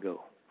raring to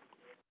go.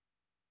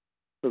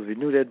 Because we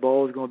knew that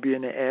ball was going to be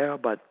in the air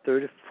about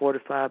 30,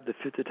 45 to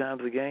 50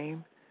 times a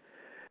game.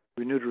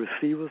 We knew the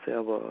receivers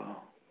have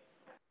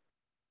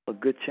a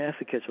good chance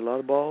to catch a lot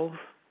of balls.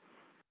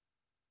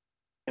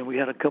 And we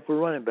had a couple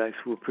of running backs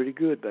who were pretty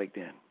good back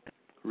then.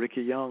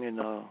 Ricky Young and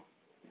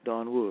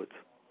Don Woods.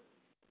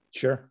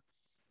 Sure.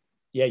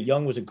 Yeah,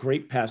 Young was a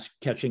great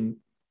pass-catching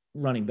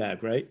running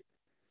back, right?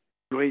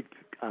 Great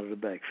out of the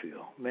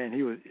backfield. Man,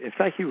 he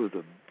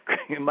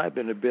might have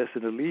been the best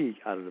in the league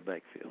out of the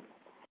backfield.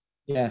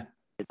 Yeah.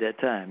 At that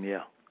time,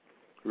 yeah.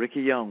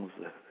 Ricky Young was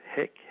a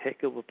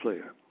heck of a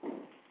player.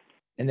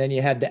 And then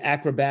you had the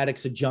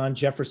acrobatics of John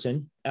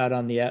Jefferson out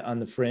on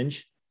the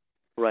fringe.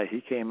 Right,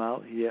 he came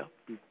out, yeah.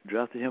 We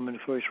drafted him in the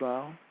first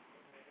round.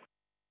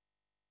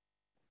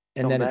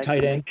 And then a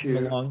tight end came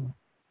along.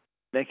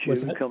 Next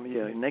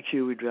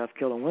year we draft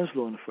Kellen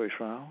Winslow in the first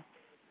round.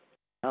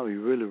 Now we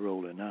really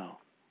rolling now.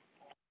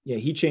 Yeah,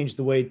 he changed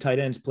the way tight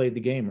ends played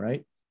the game,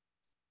 right?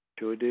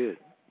 Sure did.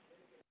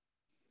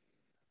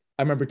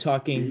 I remember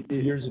talking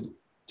years ago.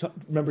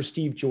 Remember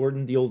Steve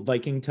Jordan, the old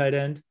Viking tight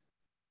end?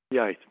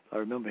 Yeah, I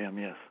remember him,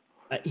 yes.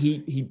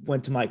 He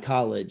went to my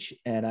college,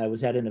 and I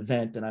was at an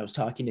event, and I was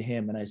talking to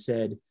him, and I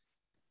said,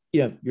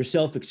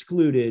 yourself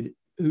excluded,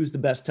 who's the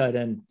best tight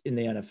end in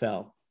the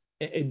NFL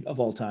of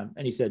all time?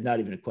 And he said, not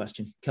even a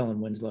question,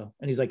 Kellen Winslow.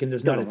 And he's like, and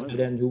there's not a tight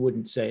end who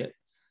wouldn't say it.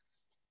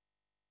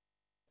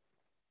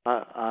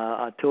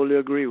 I totally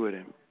agree with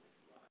him.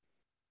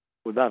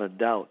 Without a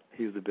doubt,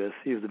 he was the best.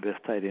 He was the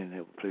best tight end that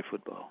ever played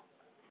football.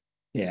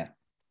 Yeah.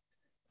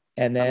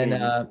 And then,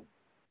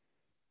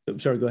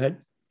 sorry, go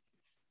ahead.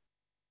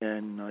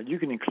 And you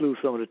can include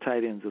some of the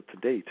tight ends of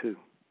today, too.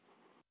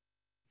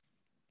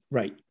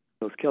 Right.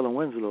 Because Kellen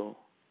Winslow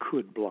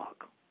could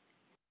block.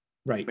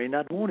 Right. May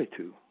not wanted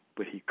to,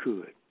 but he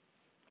could.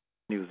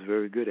 And he was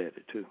very good at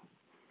it, too.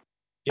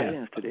 Yeah. Tight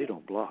ends today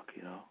don't block,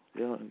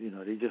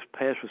 They just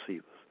pass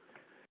receivers.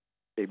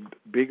 They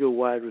bigger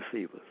wide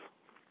receivers.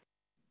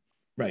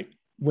 Right.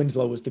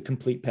 Winslow was the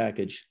complete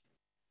package.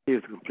 He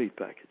was a complete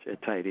package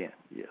at tight end.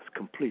 Yes,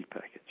 complete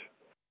package.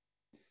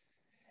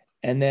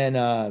 And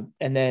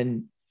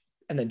then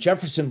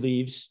Jefferson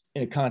leaves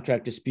in a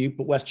contract dispute,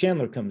 but Wes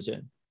Chandler comes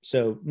in.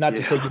 So not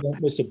to say you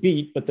don't miss a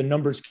beat, but the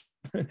numbers,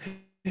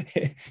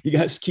 you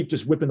guys keep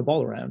just whipping the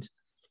ball around.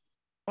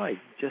 Right.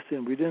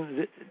 We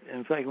didn't.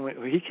 In fact,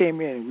 when he came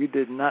in, we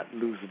did not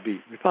lose a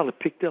beat. We probably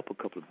picked up a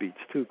couple of beats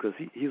too, because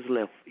he was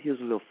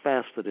a little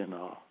faster than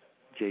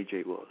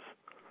JJ was.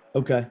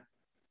 Okay.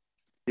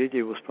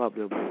 JJ was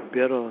probably a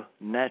better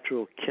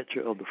natural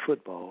catcher of the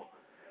football,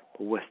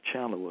 but Wes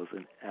Chandler was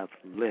an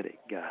athletic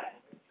guy.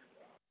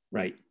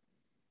 Right.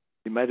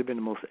 He might have been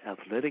the most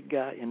athletic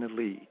guy in the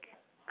league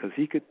because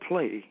he could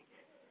play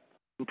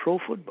in pro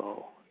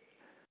football.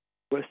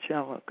 Wes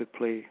Chandler could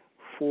play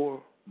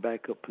 4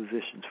 backup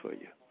positions for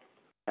you.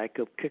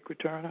 Backup kick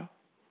returner,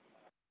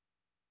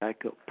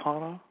 backup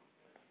punter,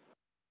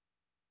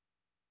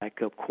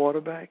 backup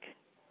quarterback.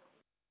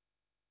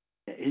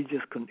 He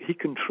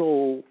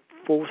controlled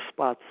 4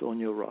 spots on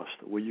your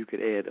roster where you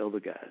could add other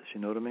guys. You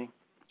know what I mean?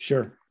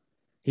 Sure.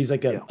 He's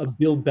like a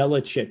Bill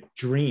Belichick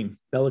dream.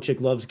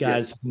 Belichick loves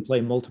guys who can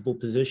play multiple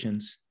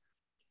positions.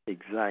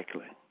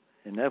 Exactly.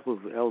 And that was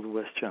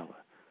Wes Chandler.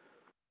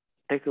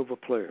 Heck of a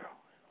player.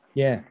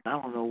 Yeah. I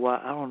don't know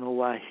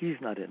why he's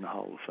not in the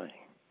Hall of Fame.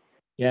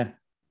 Yeah.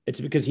 It's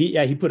because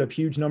he put up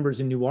huge numbers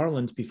in New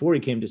Orleans before he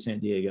came to San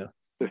Diego.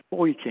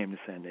 Before he came to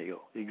San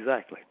Diego.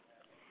 Exactly.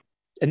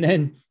 And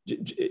then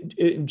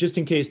just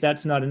in case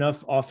that's not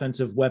enough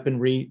offensive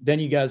weaponry, then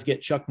you guys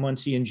get Chuck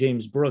Muncie and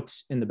James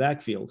Brooks in the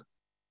backfield.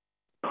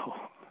 Oh,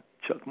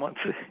 Chuck Muncie.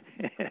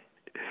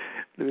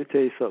 Let me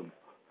tell you something.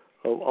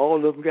 of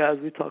all of them guys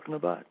we're talking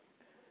about,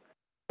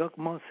 Chuck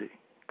Muncie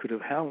could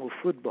have handled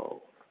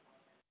football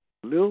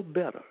a little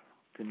better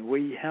than the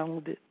way he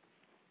handled it.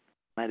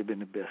 Might have been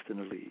the best in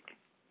the league.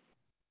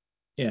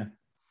 Yeah.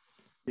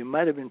 You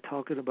might have been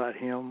talking about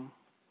him,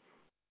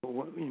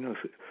 you know,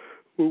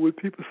 when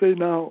people say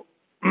now,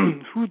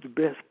 who's the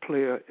best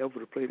player ever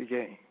to play the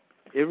game?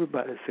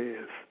 Everybody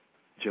says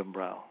Jim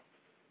Brown.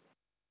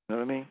 You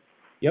know what I mean?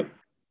 Yep.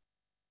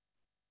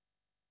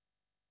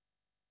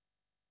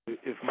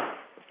 If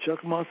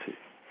Chuck Muncie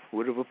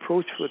would have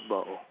approached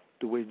football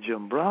the way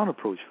Jim Brown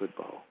approached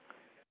football,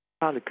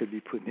 probably could be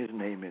putting his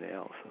name in there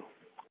also.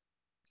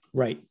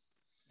 Right.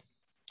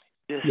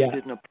 Just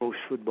didn't approach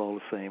football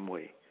the same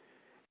way.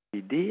 He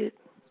did,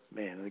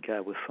 man, the guy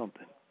was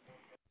something.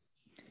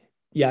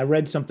 Yeah, I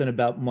read something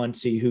about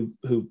Muncie, who,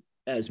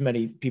 as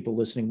many people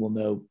listening will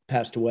know,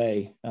 passed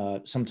away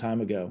some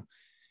time ago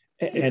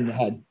and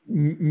had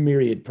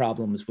myriad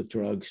problems with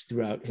drugs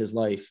throughout his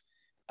life.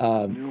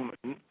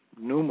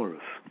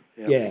 Numerous.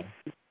 Yeah.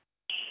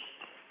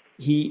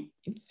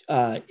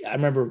 I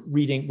remember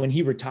reading when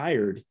he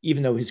retired,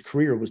 even though his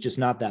career was just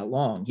not that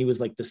long, he was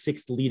like the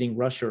 6th leading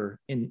rusher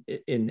in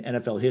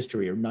NFL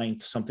history, or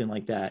 9th, something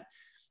like that.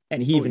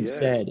 And he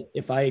said,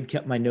 if I had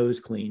kept my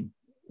nose clean,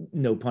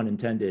 no pun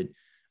intended,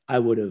 I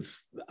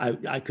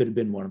could have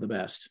been one of the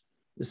best.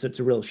 It's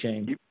a real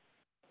shame.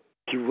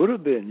 He would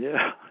have been,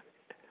 yeah.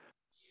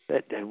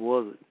 That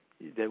was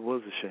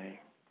a shame.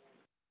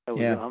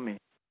 I mean,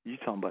 you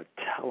talking about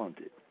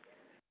talented.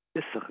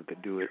 This sucker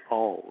could do it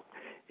all.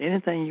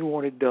 Anything you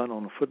wanted done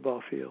on a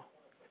football field,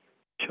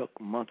 Chuck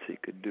Muncie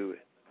could do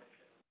it.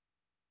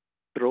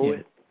 Throw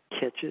it,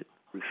 catch it,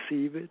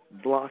 receive it,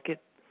 block it,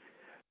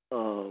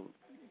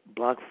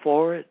 block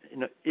for it,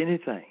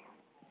 anything.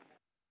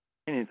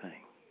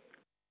 Anything.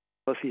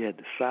 Plus he had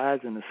the size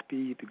and the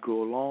speed to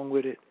go along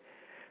with it.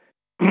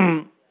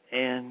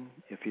 And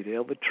if he'd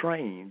ever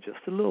trained just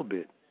a little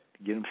bit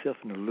to get himself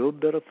in a little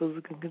better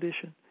physical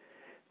condition,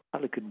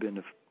 probably could have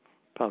been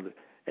probably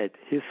at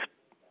his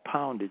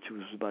poundage, which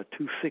was about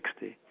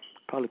 260,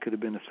 probably could have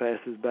been the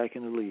fastest back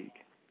in the league.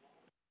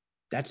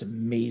 That's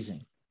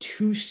amazing.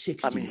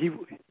 260. I mean,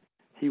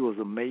 he was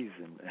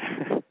amazing.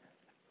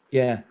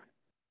 Yeah.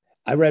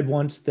 I read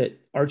once that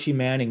Archie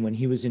Manning, when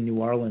he was in New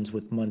Orleans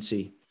with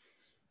Muncie,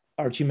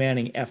 Archie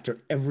Manning,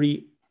 after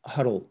every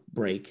huddle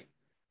break,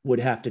 would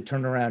have to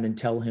turn around and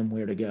tell him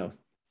where to go.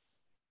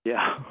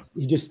 Yeah.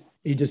 He just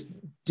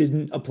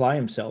didn't apply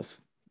himself.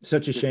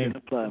 Such a shame.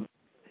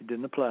 He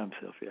didn't apply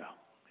himself, yeah.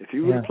 If he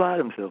would have applied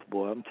himself,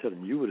 boy, I'm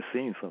telling you, would have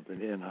seen something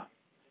then.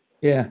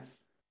 Yeah.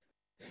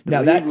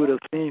 Now that would have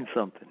seen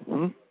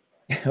something.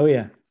 Oh,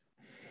 yeah.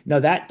 Now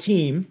that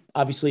team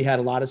obviously had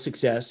a lot of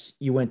success.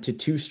 You went to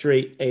 2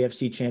 straight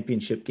AFC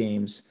championship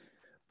games.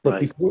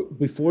 But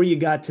before you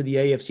got to the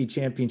AFC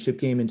championship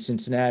game in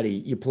Cincinnati,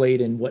 you played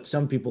in what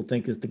some people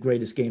think is the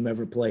greatest game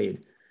ever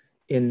played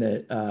in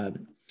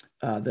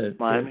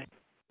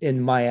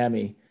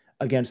Miami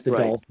against the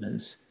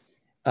Dolphins,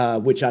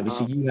 which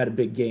obviously you had a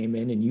big game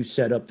in, and you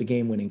set up the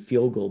game-winning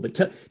field goal. But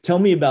tell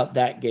me about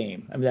that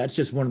game. I mean, that's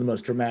just one of the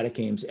most dramatic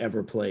games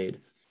ever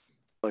played.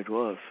 It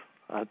was.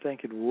 I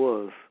think it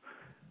was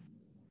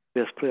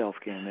the best playoff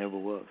game ever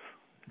was.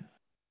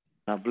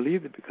 I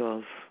believe it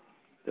because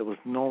there was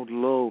no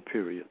lull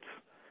periods.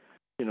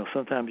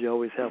 Sometimes you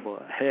always have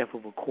a half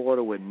of a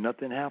quarter where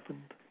nothing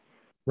happened.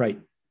 Right.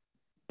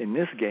 In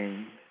this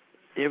game,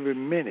 every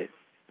minute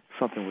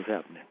something was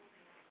happening.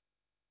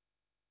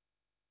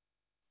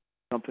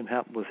 Something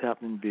was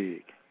happening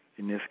big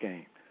in this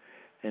game.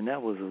 And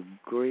that was a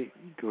great,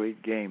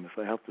 great game, if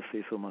I have to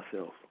say so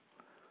myself.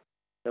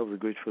 That was a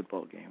great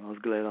football game. I was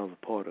glad I was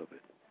a part of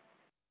it.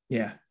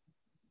 Yeah.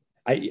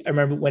 I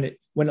remember when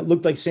it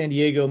looked like San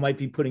Diego might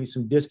be putting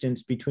some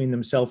distance between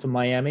themselves and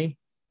Miami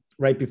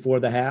right before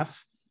the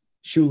half.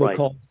 Shula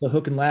called the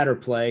hook and ladder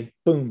play.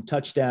 Boom,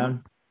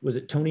 touchdown. Was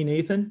it Tony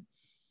Nathan?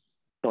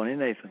 Tony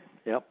Nathan,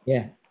 yep.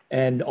 Yeah.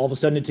 And all of a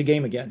sudden it's a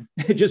game again.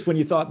 Just when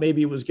you thought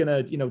maybe it was going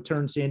to,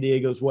 turn San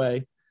Diego's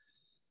way.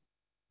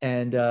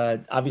 And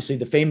obviously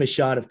the famous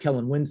shot of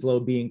Kellen Winslow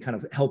being kind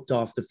of helped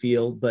off the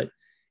field, but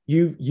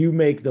you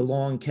make the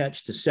long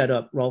catch to set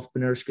up Rolf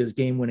Benerschke's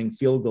game-winning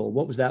field goal.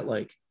 What was that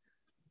like?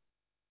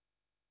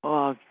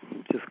 Oh, I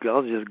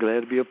was just glad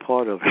to be a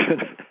part of it.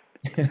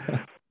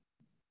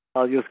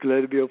 I was just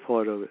glad to be a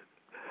part of it.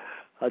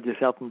 I just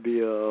happened to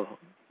be,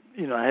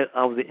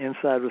 I was the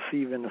inside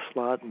receiver in the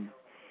slot and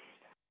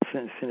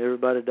sent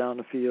everybody down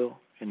the field.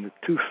 And the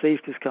 2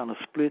 safeties kind of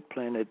split,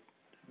 playing it.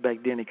 Back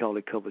then they called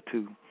it cover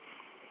 2.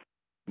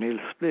 And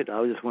they split.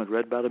 I just went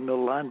right by the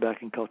middle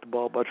linebacker and caught the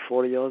ball about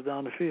 40 yards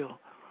down the field.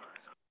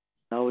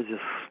 I was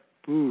just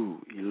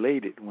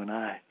elated when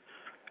I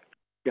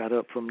got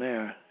up from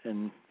there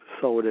and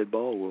saw where that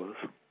ball was.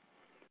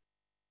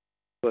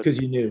 Because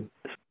you knew.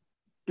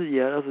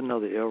 Yeah, that was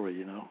another era,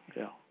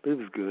 Yeah, but it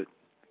was good.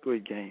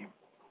 Great game.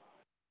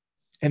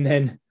 And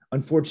then,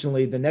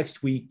 unfortunately, the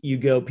next week you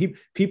go.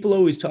 People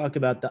always talk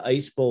about the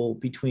Ice Bowl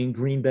between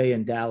Green Bay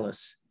and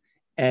Dallas.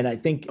 And I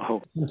think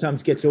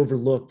sometimes gets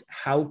overlooked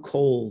how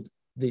cold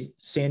the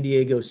San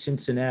Diego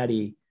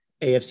Cincinnati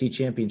AFC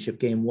Championship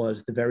game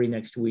was the very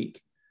next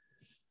week.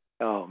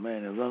 Oh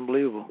man, it was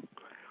unbelievable.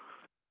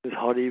 It's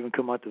hard to even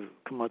come out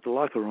the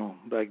locker room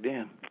back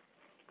then.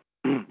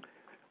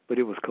 But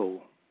it was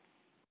cold.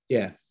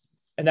 Yeah,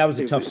 and that was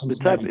a tough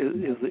Cincinnati.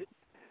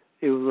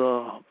 It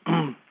was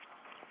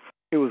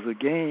it was a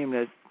game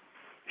that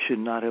should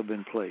not have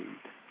been played.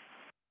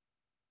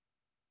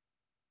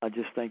 I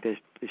just think they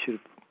should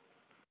have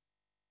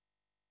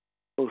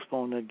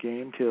postponed that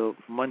game till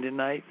Monday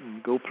night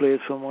and go play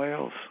it somewhere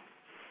else.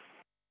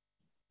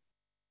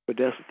 But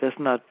that's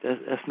not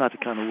the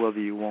kind of weather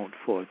you want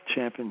for a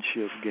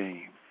championship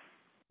game.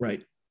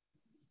 Right.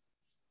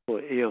 For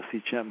an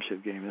AFC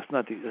championship game, that's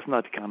not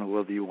the kind of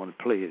weather you want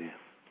to play it in.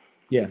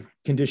 Yeah,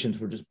 conditions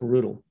were just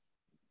brutal.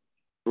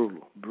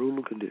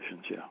 Brutal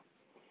conditions. Yeah.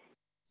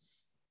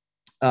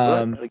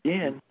 But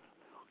again,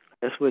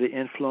 that's where the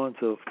influence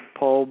of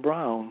Paul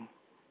Brown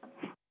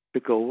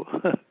took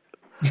over.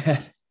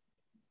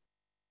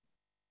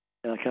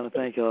 And I kind of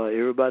think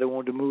everybody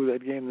wanted to move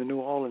that game to New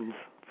Orleans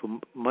for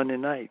Monday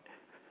night.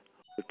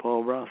 But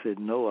Paul Brown said,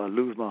 no, I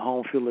lose my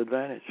home field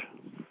advantage.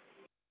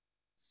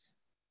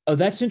 Oh,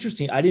 that's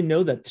interesting. I didn't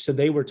know that. So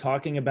they were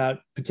talking about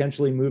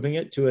potentially moving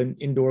it to an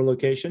indoor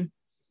location?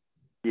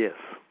 Yes.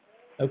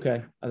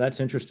 Okay. Oh, that's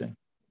interesting.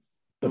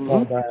 But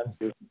Paul Brown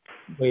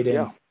weighed in.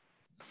 Yeah.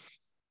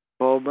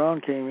 Paul Brown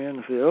came in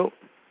and said, oh,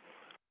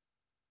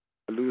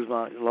 I lose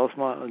my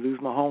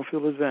home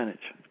field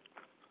advantage.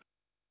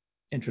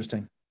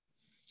 Interesting.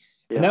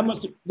 Yeah. And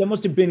that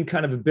must have been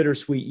kind of a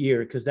bittersweet year,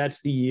 because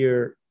that's the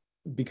year,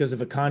 because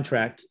of a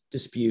contract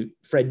dispute,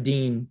 Fred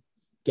Dean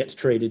gets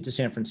traded to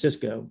San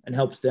Francisco and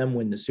helps them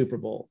win the Super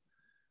Bowl.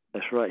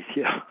 That's right.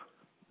 Yeah.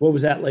 What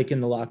was that like in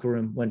the locker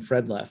room when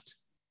Fred left?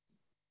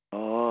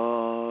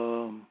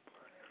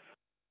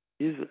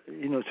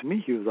 To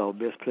me, he was our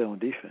best player on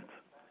defense,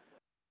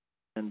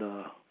 and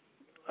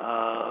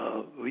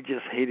we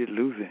just hated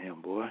losing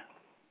him, boy.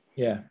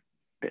 Yeah.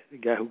 The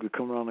guy who could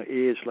come around the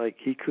edge like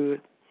he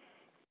could.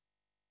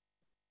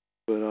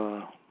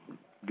 But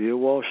Bill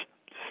Walsh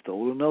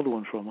stole another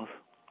one from us.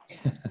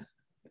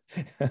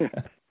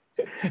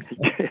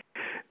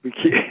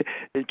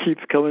 It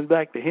keeps coming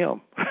back to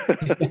him.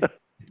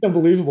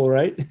 Unbelievable,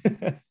 right?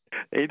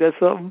 Ain't that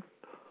something?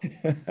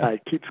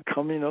 It keeps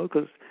coming,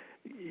 because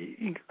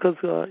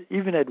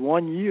even at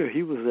 1 year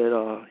he was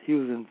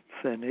in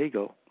San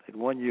Diego. At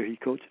 1 year he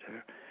coached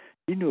there.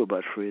 He knew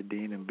about Fred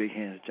Dean and Big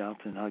Hands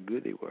Johnson, how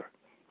good they were.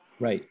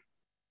 Right.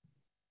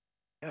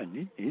 Yeah,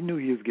 and he knew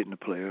he was getting a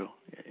player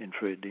in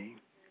Fred Dean.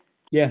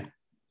 Yeah.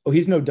 Oh,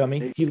 he's no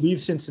dummy. He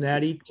leaves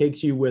Cincinnati,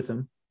 takes you with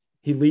him.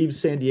 He leaves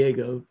San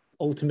Diego,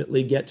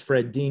 ultimately gets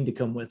Fred Dean to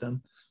come with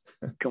him.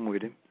 Come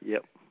with him.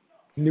 Yep.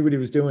 He knew what he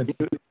was doing.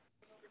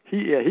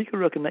 He could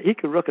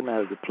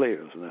recognize the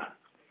players,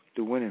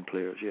 the winning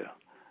players. Yeah.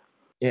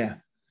 Yeah.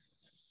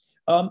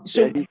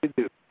 He could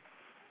do.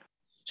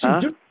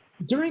 So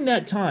during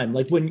that time,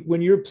 like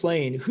when you're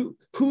playing,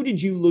 who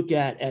did you look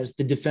at as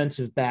the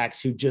defensive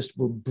backs who just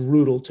were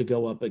brutal to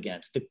go up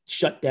against? The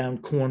shutdown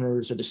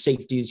corners or the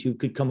safeties who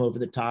could come over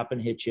the top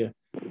and hit you?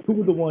 Who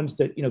were the ones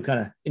that, kind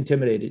of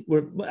intimidated?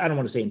 I don't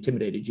want to say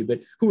intimidated you,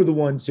 but who were the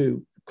ones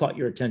who caught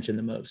your attention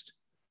the most?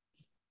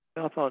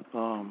 I thought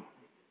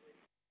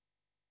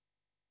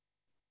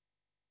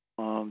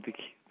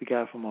the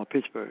guy from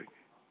Pittsburgh.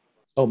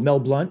 Oh, Mel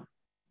Blount?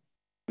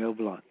 Mel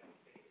Blount.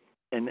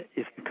 And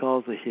it's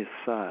because of his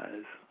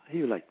size.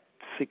 He was like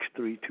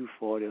 6'3",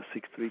 240 or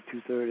 6'3",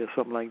 230 or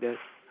something like that.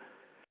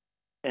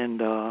 And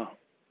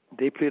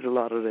they played a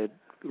lot of that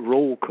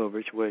roll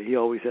coverage where he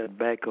always had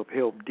backup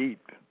help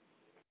deep.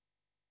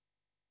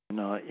 And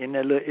in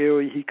that little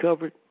area he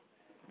covered,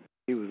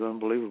 he was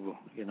unbelievable,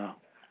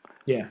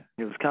 Yeah.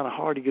 It was kind of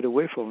hard to get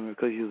away from him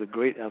because he was a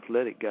great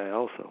athletic guy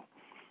also.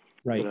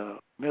 Right.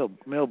 But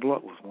Mel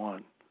Blount was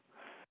one.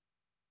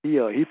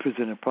 He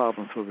presented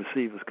problems for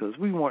receivers because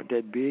we weren't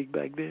that big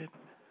back then.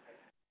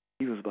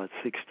 He was about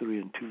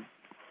 6'3" and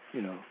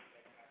 2,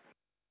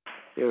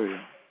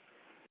 area.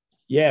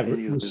 Yeah,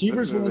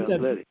 receivers weren't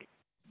athletic. that.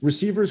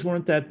 Receivers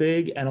weren't that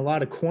big, and a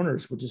lot of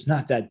corners were just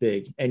not that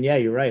big. And yeah,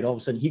 you're right. All of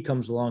a sudden, he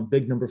comes along,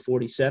 big number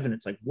 47.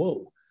 It's like,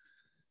 whoa.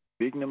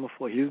 Big number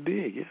 4. He was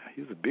big. Yeah,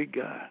 he was a big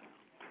guy.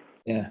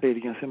 Yeah. Played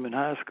against him in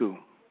high school.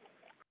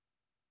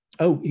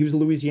 Oh, he was a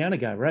Louisiana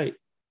guy, right?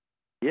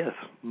 Yes.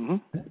 Mm-hmm.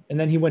 And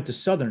then he went to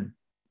Southern.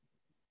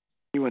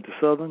 He went to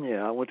Southern.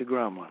 Yeah, I went to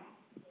Grambling.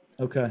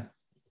 Okay.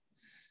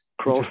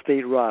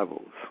 Cross-state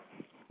rivals.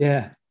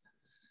 Yeah.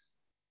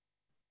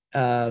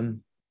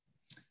 And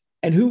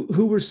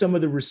who were some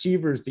of the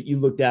receivers that you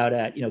looked out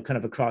at, kind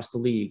of across the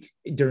league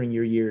during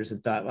your years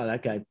and thought, wow,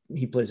 that guy,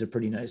 he plays a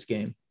pretty nice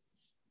game?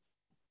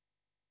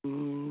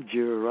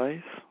 Jerry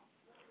Rice.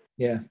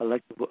 Yeah. I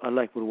like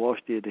what Walsh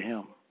did to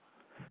him.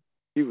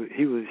 He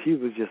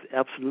was just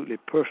absolutely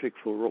perfect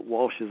for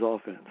Walsh's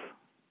offense.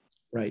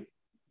 Right.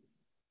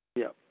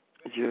 Yeah.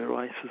 Jerry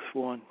Rice was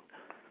one.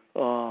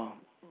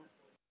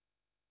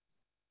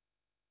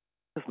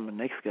 That's my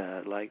next guy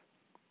I liked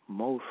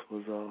most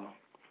was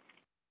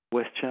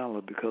Wes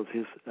Chandler because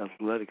his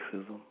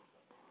athleticism.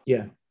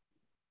 Yeah.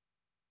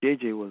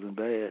 JJ wasn't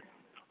bad.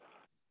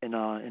 And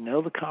in the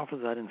other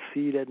conference, I didn't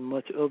see that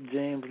much of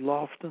James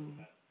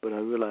Lofton, but I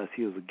realized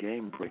he was a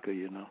game breaker.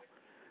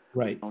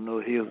 Right. I don't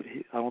know.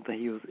 I don't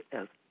think he was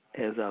as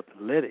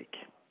athletic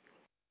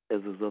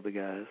as those other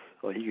guys,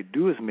 or he could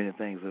do as many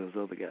things as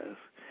those other guys.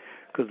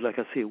 Because, like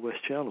I said, Wes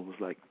Chandler was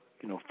like,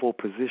 full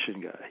position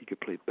guy. He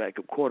could play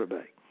backup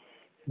quarterback.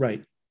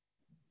 Right.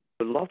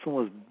 But Lawson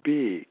was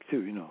big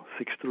too,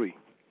 6'3".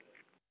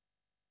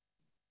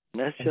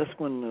 And that's just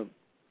when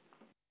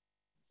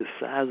the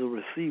size of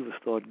receivers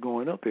started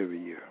going up every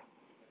year.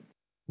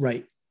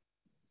 Right.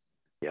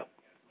 Yep.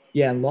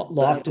 Yeah, and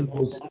Lofton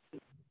was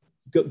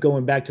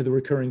going back to the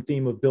recurring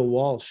theme of Bill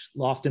Walsh.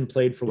 Lofton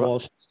played for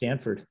Walsh at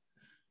Stanford.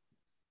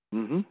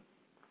 Mm-hmm.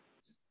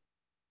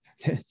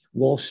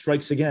 Walsh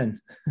strikes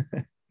again.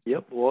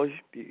 Yep, Walsh.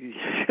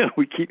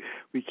 we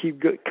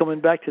keep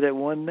coming back to that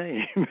one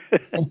name.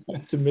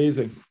 It's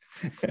amazing.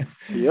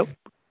 Yep.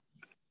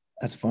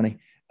 That's funny.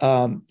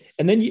 And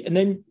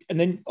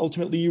then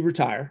ultimately you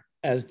retire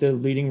as the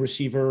leading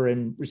receiver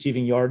and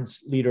receiving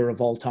yards leader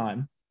of all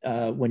time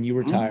when you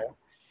retire. Mm-hmm.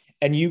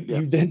 And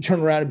you then turn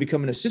around and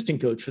become an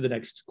assistant coach for the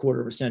next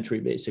quarter of a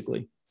century,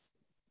 basically.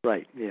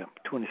 Right. Yeah.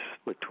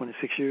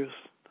 26 years,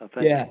 I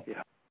think. Yeah.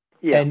 Yeah.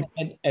 Yeah.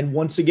 And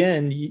once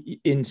again,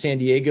 in San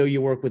Diego,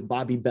 you work with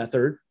Bobby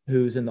Beathard,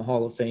 who's in the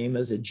Hall of Fame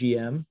as a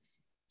GM.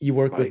 You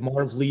work with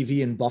Marv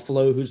Levy in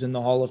Buffalo, who's in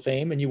the Hall of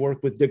Fame, and you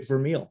work with Dick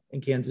Vermeil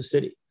in Kansas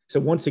City. So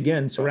once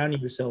again,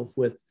 surrounding yourself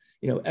with,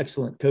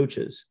 excellent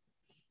coaches.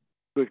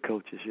 Good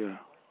coaches, yeah.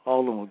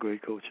 All of them were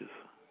great coaches.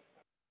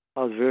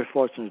 I was very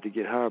fortunate to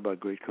get hired by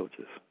great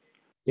coaches.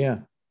 Yeah.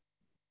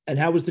 And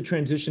how was the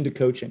transition to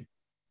coaching?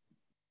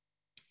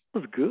 It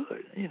was good,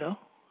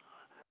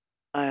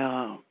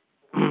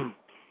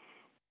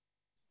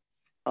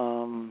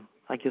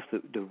 I guess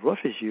the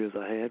roughest years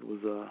I had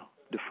was the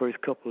first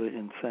couple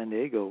in San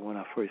Diego when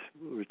I first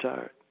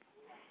retired.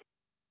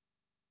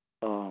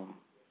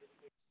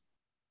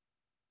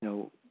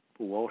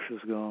 Walsh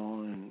was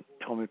gone, and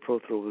Tommy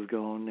Prothro was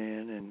gone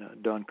then,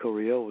 and Don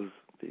Coryell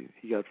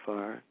he got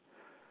fired,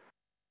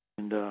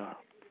 and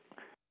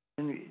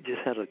we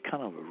just had a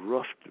kind of a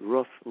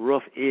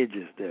rough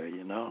edges there,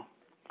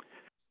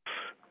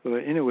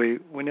 But anyway,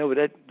 whenever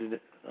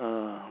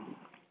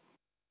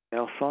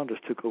Al Saunders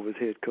took over as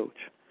head coach.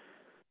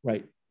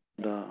 Right.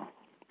 And,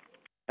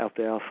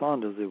 after Al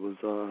Saunders, it was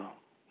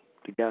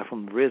the guy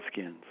from the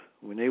Redskins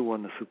when they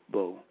won the Super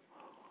Bowl.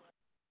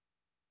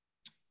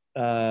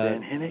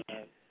 Dan Henning.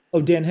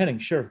 Oh, Dan Henning,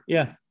 sure,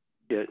 yeah.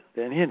 Yeah,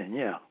 Dan Henning,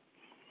 yeah.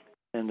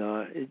 And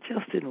it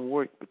just didn't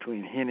work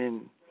between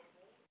Henning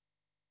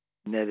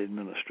and that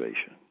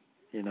administration.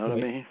 You know what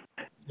I mean?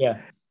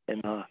 Yeah.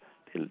 And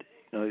it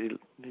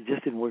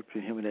just didn't work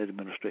between him and that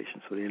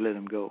administration, so they let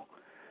him go.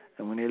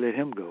 And when they let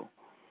him go,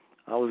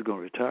 I was going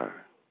to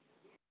retire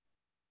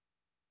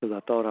because I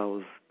thought I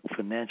was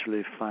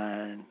financially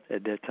fine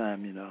at that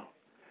time,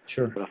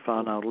 Sure. But I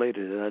found out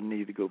later that I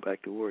needed to go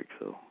back to work.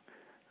 So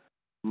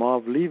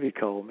Marv Levy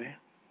called me,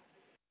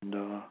 and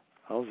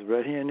I was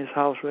right here in this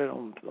house.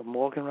 I'm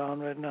walking around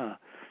right now.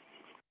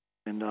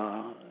 And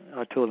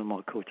I told him,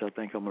 Coach, I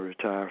think I'm going to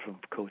retire from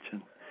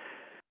coaching.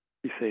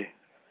 He said,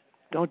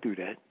 don't do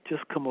that.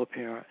 Just come up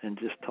here and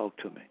just talk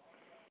to me.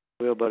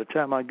 Well, by the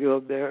time I go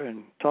up there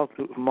and talk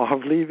to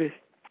Marv Levy,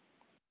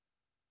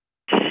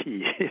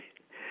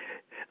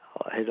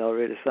 I had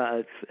already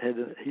signed.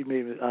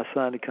 I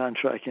signed the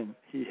contract, and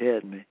he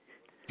had me.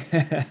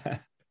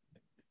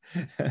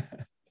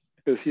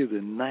 Because he was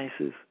the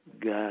nicest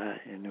guy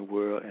in the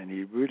world, and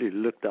he really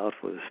looked out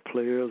for his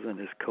players and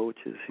his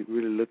coaches. He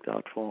really looked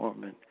out for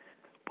them, and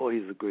boy,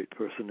 he's a great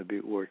person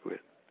to work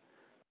with.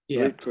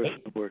 Yeah, great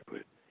person to work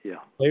with. Yeah,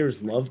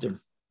 players loved him.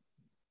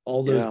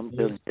 All those. Yeah, I'm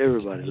telling you,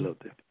 everybody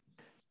loved him.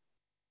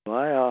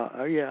 Well,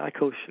 I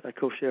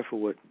coached there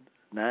for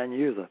 9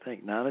 years, I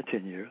think, 9 or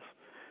 10 years.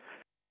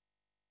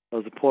 I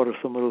was a part of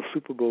some of those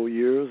Super Bowl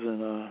years,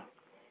 and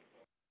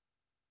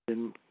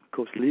then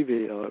Coach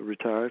Levy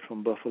retired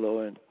from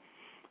Buffalo, and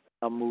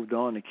I moved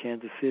on to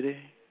Kansas City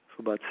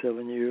for about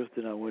 7 years.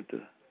 Then I went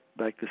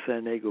back to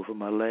San Diego for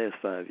my last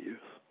 5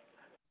 years.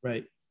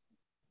 Right.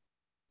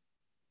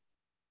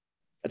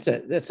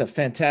 That's a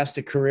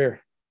fantastic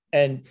career.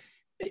 And,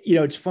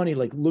 it's funny,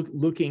 like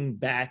looking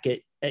back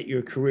at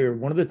your career,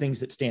 one of the things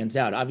that stands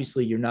out,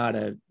 obviously you're not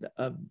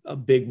a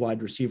big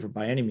wide receiver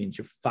by any means.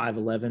 You're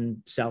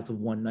 5'11", south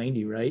of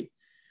 190, right?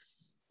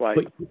 Right.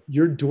 But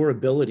your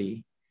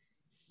durability,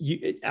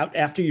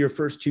 after your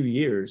first 2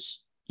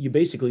 years, you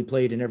basically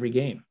played in every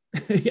game.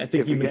 I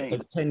think you missed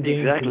like 10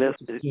 games in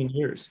 16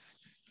 years.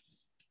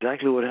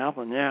 Exactly what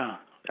happened, yeah.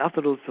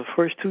 After the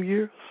first 2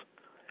 years,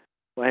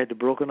 I had the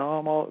broken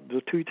arm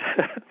the 2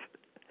 times.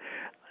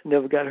 I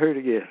never got hurt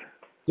again.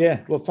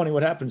 Yeah, well, funny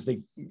what happens. They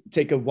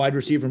take a wide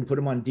receiver and put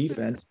him on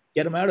defense,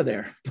 get him out of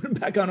there, put him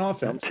back on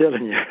offense. I'm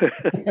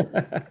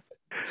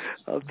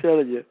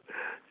telling you.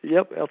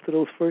 Yep, after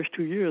those first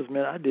 2 years,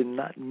 man, I did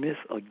not miss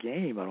a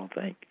game, I don't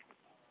think.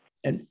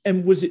 And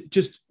was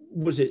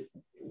it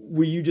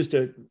were you just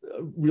a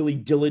really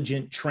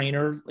diligent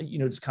trainer,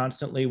 just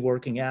constantly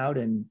working out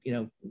and,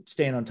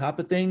 staying on top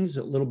of things,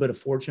 a little bit of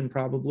fortune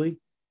probably?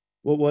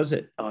 What was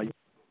it? I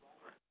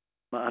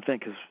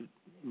think it's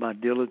my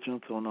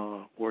diligence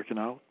on working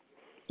out.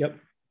 Yep.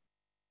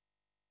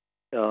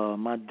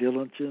 My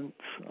diligence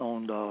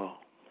on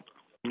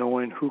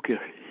knowing who could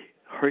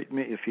hurt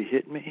me if he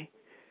hit me.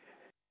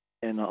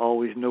 And I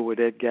always know where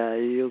that guy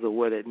is or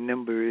where that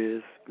number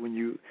is. When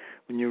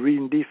you're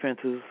reading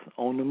defenses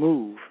on the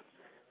move,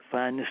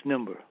 find this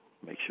number.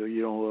 Make sure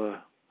you don't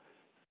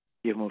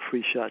give him a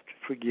free shot.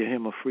 Give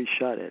him a free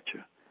shot at you.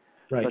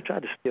 Right. So I try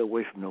to stay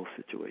away from those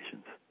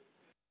situations.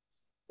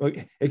 Well,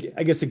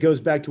 I guess it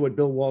goes back to what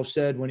Bill Walsh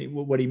said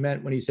what he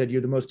meant when he said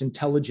you're the most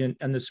intelligent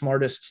and the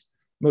smartest,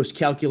 most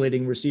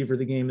calculating receiver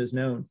the game has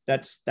known.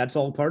 That's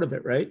all part of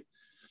it, right?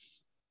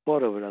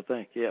 Part of it, I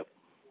think. Yep.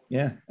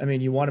 Yeah. I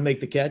mean, you want to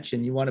make the catch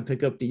and you want to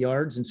pick up the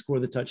yards and score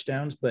the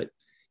touchdowns, but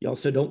you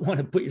also don't want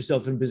to put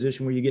yourself in a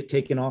position where you get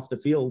taken off the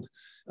field,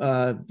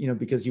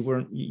 because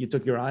you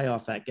took your eye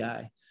off that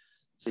guy.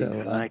 So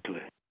exactly.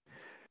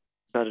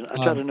 I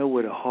try to know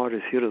where the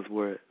hardest hitters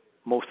were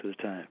most of the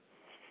time.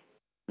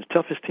 The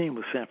toughest team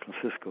was San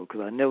Francisco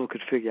because I never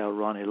could figure out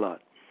Ronnie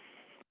Lott.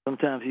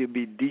 Sometimes he'd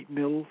be deep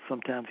middle,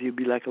 sometimes he'd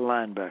be like a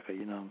linebacker,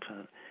 what I'm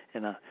saying?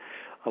 And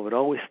I would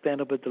always stand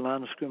up at the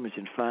line of scrimmage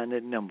and find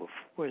that number.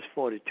 Where's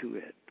 42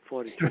 at?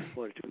 42.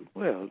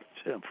 Well,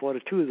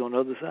 42 is on the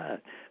other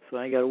side, so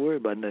I ain't got to worry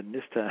about nothing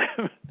this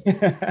time.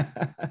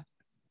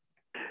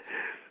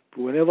 But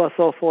whenever I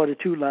saw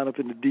 42 line up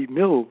in the deep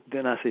middle,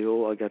 then I say,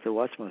 I got to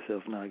watch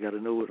myself now. I got to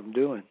know what I'm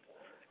doing.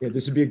 Yeah,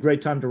 this would be a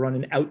great time to run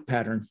an out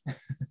pattern.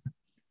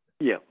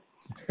 Yeah,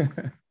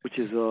 which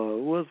is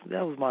was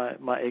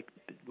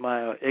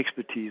my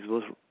expertise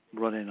was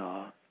running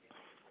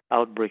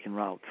out-breaking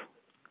routes.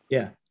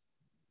 Yeah,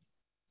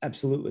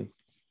 absolutely.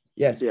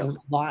 Yeah, yeah. A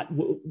lot.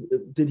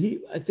 Did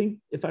he? I think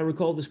if I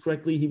recall this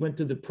correctly, he went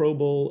to the Pro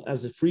Bowl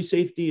as a free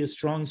safety, a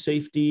strong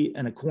safety,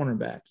 and a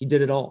cornerback. He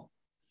did it all.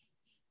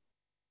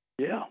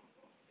 Yeah.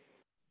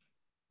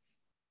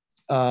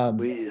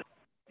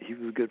 He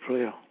was a good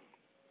player.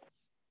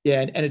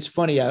 Yeah, and it's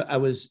funny.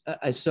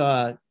 I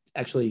saw,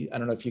 actually, I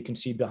don't know if you can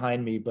see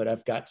behind me, but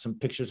I've got some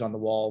pictures on the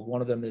wall.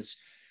 One of them is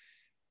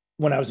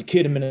when I was a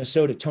kid in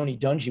Minnesota, Tony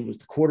Dungy was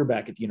the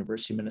quarterback at the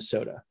University of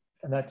Minnesota.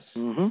 And that's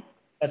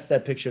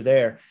that picture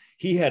there.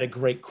 He had a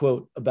great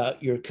quote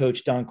about your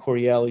coach, Don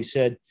Coryell. He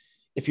said,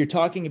 if you're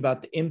talking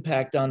about the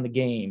impact on the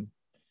game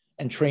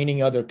and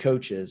training other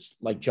coaches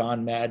like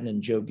John Madden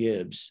and Joe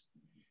Gibbs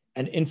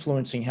and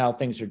influencing how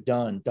things are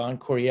done, Don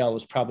Coryell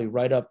is probably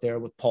right up there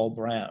with Paul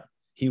Brown.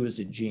 He was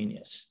a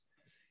genius.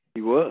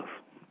 He was.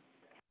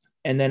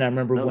 And then I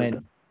remember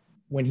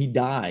when he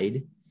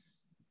died,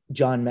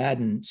 John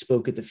Madden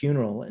spoke at the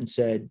funeral and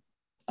said,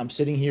 I'm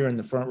sitting here in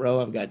the front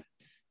row. I've got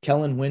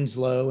Kellen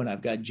Winslow and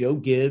I've got Joe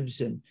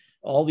Gibbs and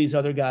all these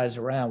other guys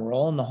around. We're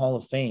all in the Hall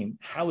of Fame.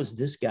 How is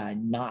this guy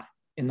not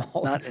in the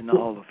Hall of Fame? Not in the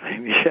Hall of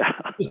Fame, yeah.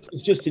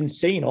 It's just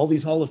insane. All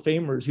these Hall of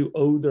Famers who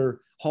owe their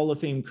Hall of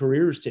Fame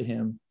careers to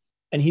him,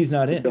 and he's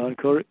not in.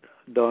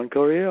 Don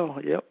Coryell,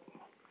 yep.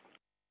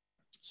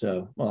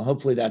 So, well,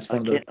 hopefully that's one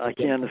of those. I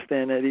can't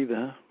understand that either,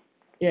 huh?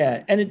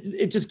 Yeah, and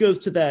it just goes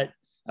to that.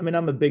 I mean,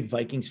 I'm a big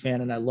Vikings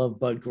fan, and I love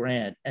Bud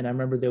Grant. And I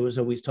remember there was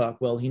always talk,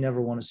 well, he never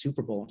won a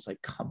Super Bowl. It's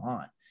like, come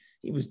on.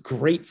 He was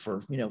great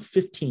for,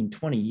 15,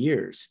 20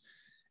 years.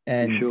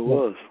 And he sure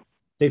was.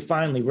 They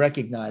finally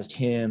recognized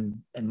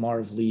him and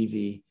Marv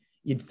Levy.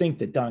 You'd think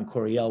that Don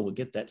Coryell would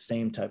get that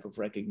same type of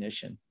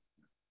recognition.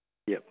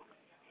 Yep.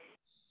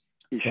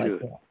 He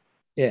should.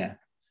 Yeah.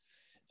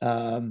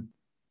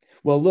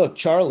 Well, look,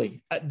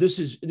 Charlie, this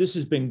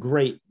has been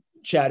great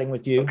chatting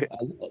with you. Okay. I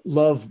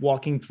love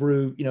walking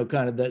through,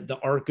 kind of the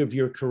arc of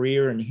your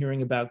career and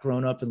hearing about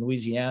growing up in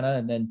Louisiana.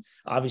 And then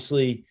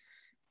obviously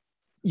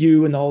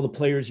you and all the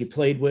players you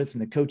played with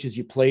and the coaches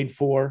you played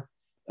for.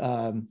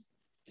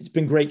 It's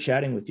been great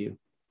chatting with you.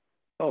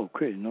 Oh,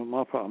 great.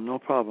 No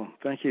problem.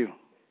 Thank you.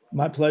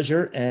 My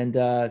pleasure. And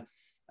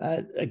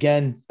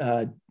again,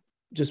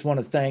 just want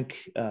to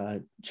thank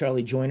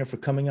Charlie Joiner for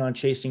coming on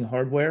Chasing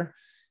Hardware.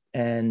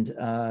 And,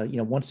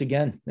 once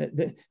again,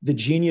 the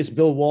genius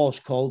Bill Walsh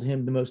called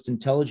him the most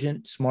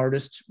intelligent,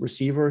 smartest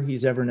receiver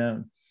he's ever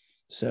known.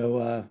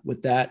 So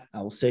with that,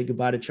 I will say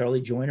goodbye to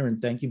Charlie Joiner and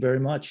thank you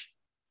very much.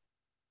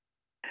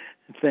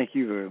 Thank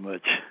you very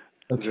much.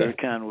 Okay. Very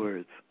kind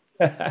words.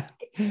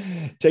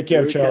 Take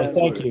care, Charlie.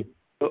 Thank you.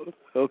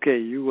 Okay,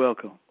 you're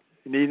welcome.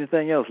 If you need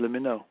anything else, let me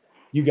know.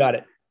 You got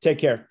it. Take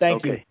care.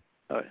 Thank you.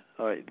 All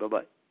right.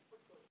 Bye-bye.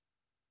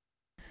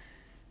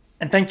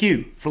 And thank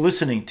you for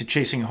listening to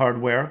Chasing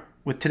Hardware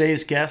with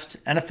today's guest,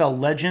 NFL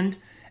legend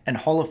and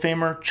Hall of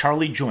Famer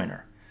Charlie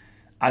Joiner.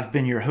 I've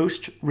been your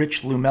host,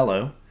 Rich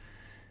Lumello.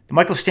 The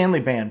Michael Stanley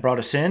Band brought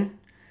us in,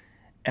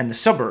 and the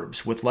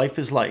Suburbs with Life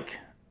is Like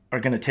are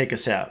going to take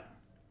us out.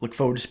 Look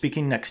forward to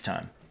speaking next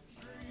time.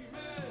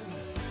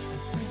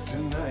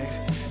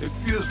 Tonight, it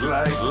feels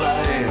like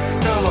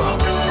life. Come on.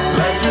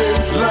 Life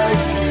is like.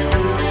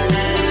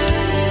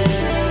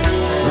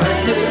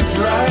 Life is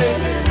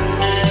like.